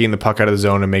great at skating the puck out of the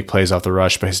zone and make plays off the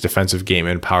rush, but his defensive game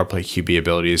and power play QB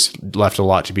abilities left a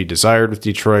lot to be desired with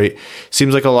Detroit.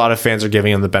 Seems like a lot of fans are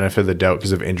giving him the benefit of the doubt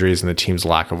because of injuries and the team's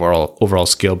lack of overall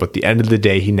skill, but at the end of the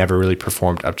day, he never really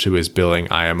performed up to his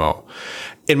billing IMO.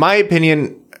 In my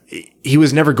opinion, he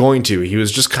was never going to. He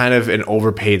was just kind of an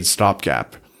overpaid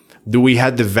stopgap. We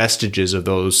had the vestiges of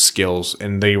those skills,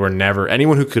 and they were never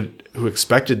anyone who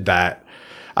expected that.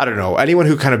 I don't know, anyone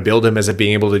who kind of billed him as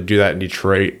being able to do that in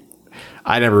Detroit.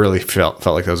 I never really felt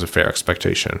like that was a fair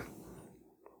expectation.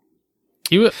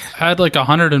 He had like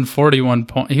 141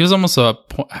 points. He was almost a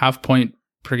half point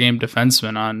per game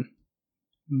defenseman on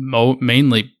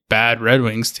mainly bad Red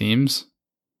Wings teams.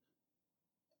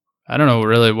 I don't know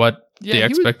really what the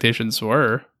expectations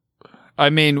were. I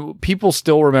mean, people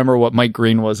still remember what Mike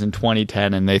Green was in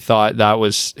 2010, and they thought that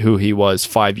was who he was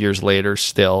 5 years later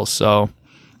still. So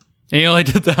he only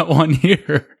did that 1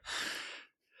 year.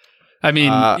 I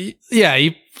mean,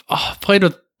 he played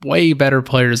with way better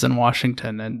players in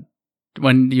Washington, and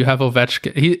when you have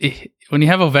Ovechkin, when you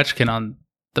have Ovechkin on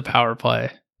the power play,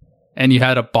 and you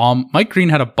had a bomb, Mike Green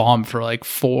had a bomb for like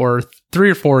 3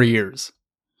 or 4 years,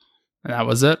 and that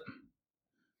was it.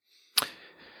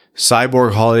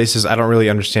 Cyborg Holiday says, I don't really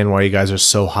understand why you guys are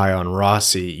so high on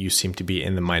Rossi. You seem to be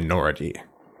in the minority.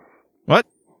 What?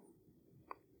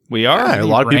 We are? Yeah, a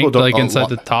lot of people don't. Like inside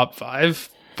the top 5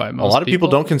 by most A lot of people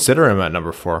don't consider him at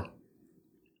number 4.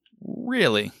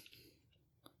 Really?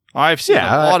 I've seen a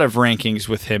lot of rankings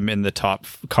with him in the top,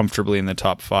 comfortably in the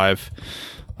top 5.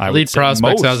 Elite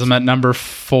Prospects has him at number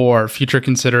 4. Future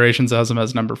Considerations has him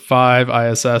as number 5.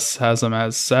 ISS has him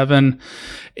as 7.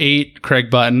 8, Craig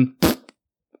Button.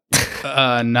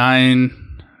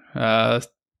 9.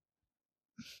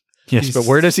 Yes, but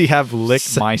where does he have Lick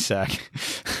My Sack?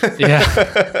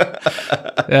 Yeah.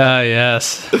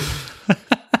 Yes.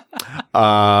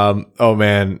 Oh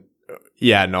man.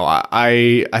 Yeah, no,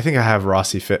 I think I have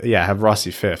Rossi 5th. Yeah, I have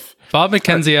Rossi 5th. Bob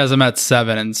McKenzie has him at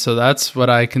 7, and so that's what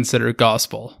I consider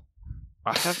gospel.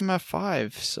 I have him at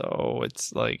 5, so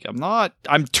it's like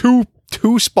I'm two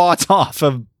spots off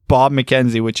of Bob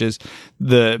McKenzie, which is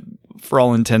for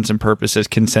all intents and purposes,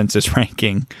 consensus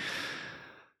ranking.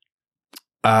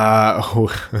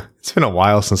 It's been a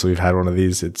while since we've had one of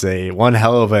these. It's one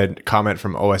hell of a comment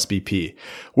from OSBP.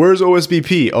 Where's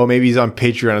OSBP? Oh, maybe he's on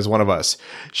Patreon as one of us.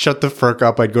 Shut the frick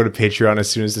up. I'd go to Patreon as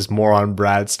soon as this moron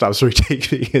Brad stops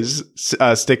retaking his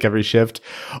stick every shift.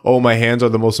 Oh, my hands are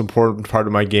the most important part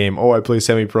of my game. Oh, I play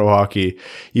semi-pro hockey.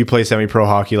 You play semi-pro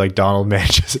hockey like Donald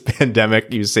manages a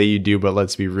pandemic. You say you do, but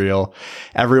let's be real.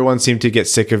 Everyone seemed to get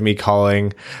sick of me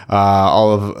calling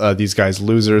all of these guys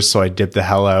losers, so I dipped the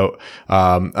hell out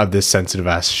of this sensitive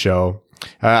ass show.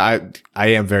 I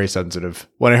am very sensitive.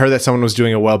 When I heard that someone was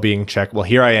doing a well-being check, well,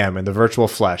 here I am in the virtual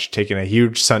flesh, taking a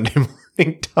huge Sunday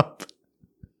morning dump.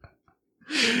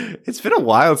 It's been a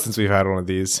while since we've had one of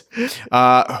these.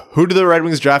 Who do the Red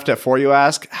Wings draft at 4, you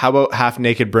ask? How about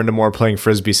half-naked Brindamore playing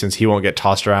Frisbee since he won't get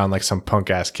tossed around like some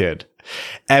punk-ass kid?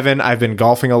 Evan, I've been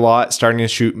golfing a lot, starting to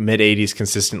shoot mid-80s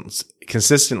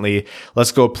consistently.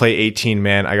 Let's go play 18,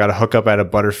 man. I got a hookup at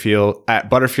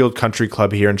Butterfield Country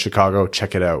Club here in Chicago.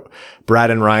 Check it out. Brad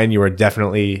and Ryan, you are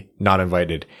definitely not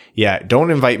invited. Yeah,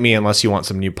 don't invite me unless you want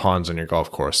some new pawns on your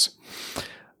golf course.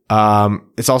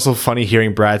 It's also funny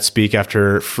hearing Brad speak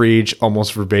after Frege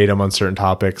almost verbatim on certain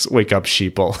topics. Wake up,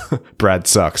 sheeple. Brad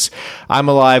sucks. I'm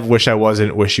alive. Wish I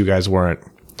wasn't. Wish you guys weren't.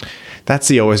 That's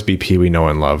the OSBP we know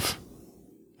and love.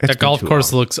 That golf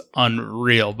course looks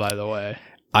unreal, by the way.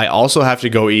 I also have to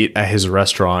go eat at his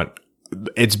restaurant.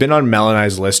 It's been on Mel and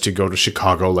I's list to go to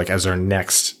Chicago, like as our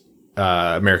next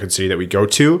American city that we go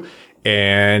to.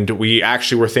 And we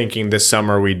actually were thinking this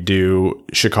summer we'd do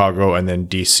Chicago and then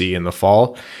DC in the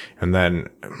fall. And then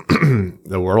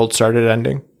the world started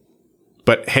ending.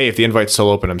 But hey, if the invite's still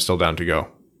open, I'm still down to go.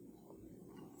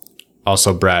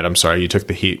 Also, Brad, I'm sorry, you took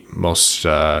the heat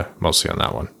mostly on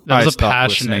that one. That was a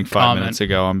passionate 5 minutes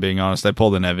ago, I'm being honest. I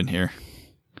pulled an Evan here.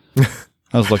 I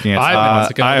was looking at 5 minutes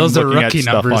ago. Those are rookie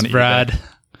numbers, Brad.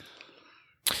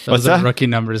 Those are rookie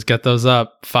numbers. Get those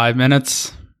up. 5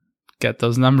 minutes. Get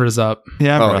those numbers up.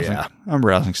 Yeah, I'm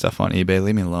browsing stuff on eBay.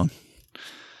 Leave me alone.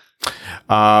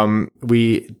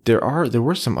 There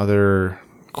were some other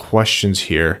questions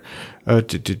here.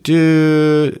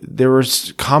 There were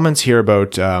comments here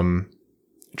about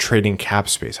trading cap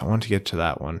space. I want to get to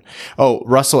that one. Oh,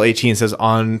 Russell 18 says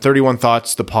on 31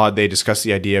 Thoughts, the pod, they discussed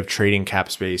the idea of trading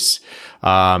cap space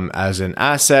as an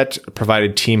asset,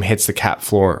 provided team hits the cap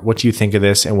floor. What do you think of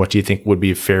this, and what do you think would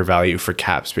be fair value for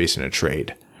cap space in a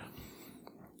trade?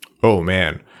 Oh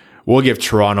man, we'll give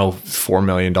Toronto $4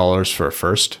 million for a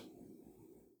first.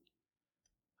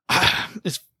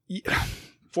 It's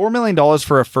 $4 million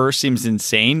for a first seems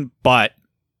insane, but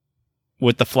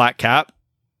with the flat cap,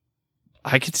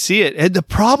 I could see it. And the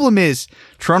problem is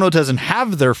Toronto doesn't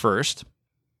have their first.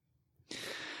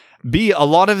 B, a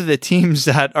lot of the teams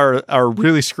that are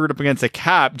really screwed up against the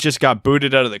cap just got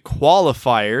booted out of the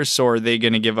qualifiers. So are they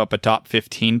going to give up a top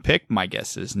 15 pick? My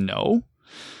guess is no.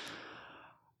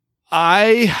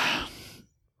 Who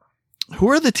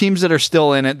are the teams that are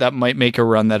still in it that might make a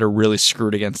run that are really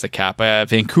screwed against the cap?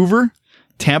 Vancouver,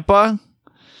 Tampa,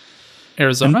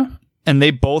 Arizona, and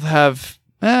they both have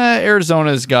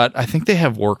Arizona's got, I think they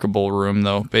have workable room,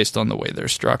 though, based on the way they're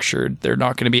structured. They're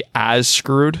not going to be as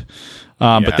screwed,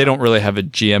 but they don't really have a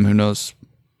GM who knows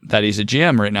that he's a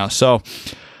GM right now. So,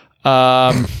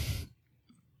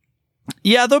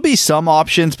 yeah, there'll be some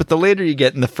options, but the later you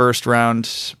get in the first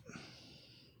round,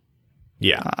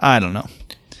 I don't know.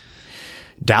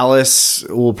 Dallas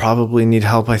will probably need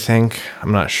help, I think.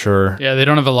 I'm not sure. Yeah, they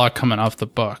don't have a lot coming off the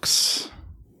books.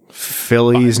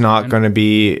 Philly's not going to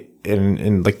be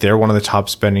in like, they're one of the top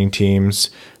spending teams.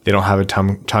 They don't have a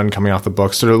ton coming off the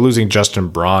books. So they're losing Justin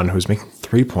Braun, who's making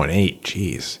 3.8.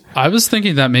 Jeez. I was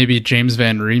thinking that maybe James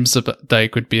Van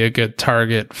Riemsdyk would be a good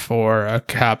target for a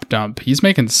cap dump. He's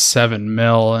making $7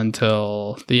 million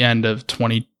until the end of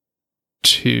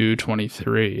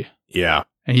 22-23. Yeah.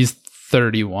 And he's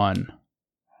 31.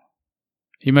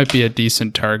 He might be a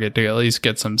decent target to at least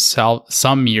get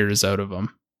some years out of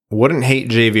him. Wouldn't hate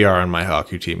JVR on my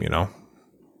hockey team, you know?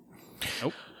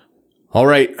 Nope. All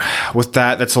right. With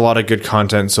that, that's a lot of good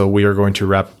content. So we are going to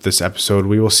wrap up this episode.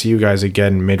 We will see you guys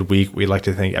again midweek. We'd like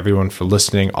to thank everyone for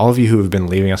listening. All of you who have been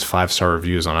leaving us 5-star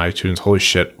reviews on iTunes. Holy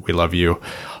shit. We love you.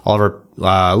 All of our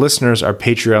listeners, our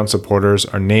Patreon supporters,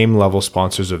 our name level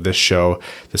sponsors of this show,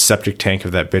 the septic tank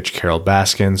of that bitch Carol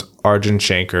Baskins, Arjun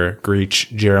Shanker,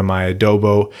 Greach, Jeremiah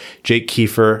Dobo, Jake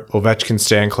Kiefer, Ovechkin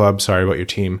Stan Club, sorry about your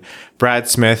team, Brad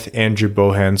Smith, Andrew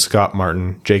Bohan, Scott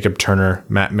Martin, Jacob Turner,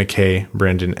 Matt McKay,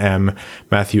 Brandon M,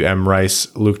 Matthew M. Rice,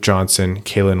 Luke Johnson,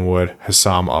 Kalen Wood,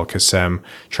 Hassam Al-Qassem,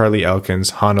 Charlie Elkins,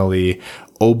 Hana Lee,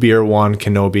 Obeer-Wan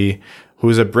Kenobi, who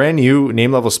is a brand new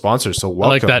name level sponsor. So welcome.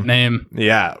 I like that name.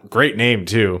 Yeah, great name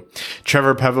too.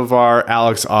 Trevor Pevovar,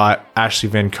 Alex Ott, Ashley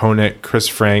Van Konik, Chris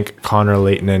Frank, Connor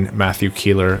Leighton, Matthew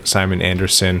Keeler, Simon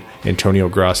Anderson, Antonio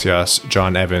Gracias,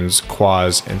 John Evans,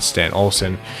 Quaz, and Stan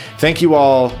Olson. Thank you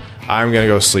all. I'm going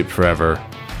to go sleep forever.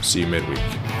 See you midweek.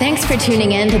 Thanks for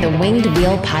tuning in to the Winged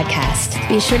Wheel Podcast.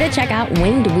 Be sure to check out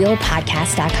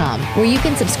wingedwheelpodcast.com, where you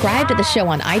can subscribe to the show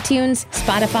on iTunes,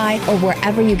 Spotify, or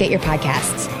wherever you get your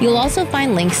podcasts. You'll also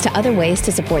find links to other ways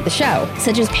to support the show,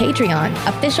 such as Patreon,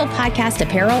 official podcast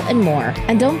apparel, and more.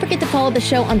 And don't forget to follow the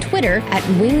show on Twitter at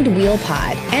Winged Wheel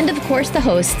Pod. And of course, the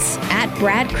hosts at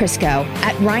Brad Crisco,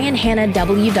 at Ryan Hanna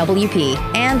WWP,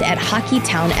 and at Hockey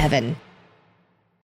Town Evan.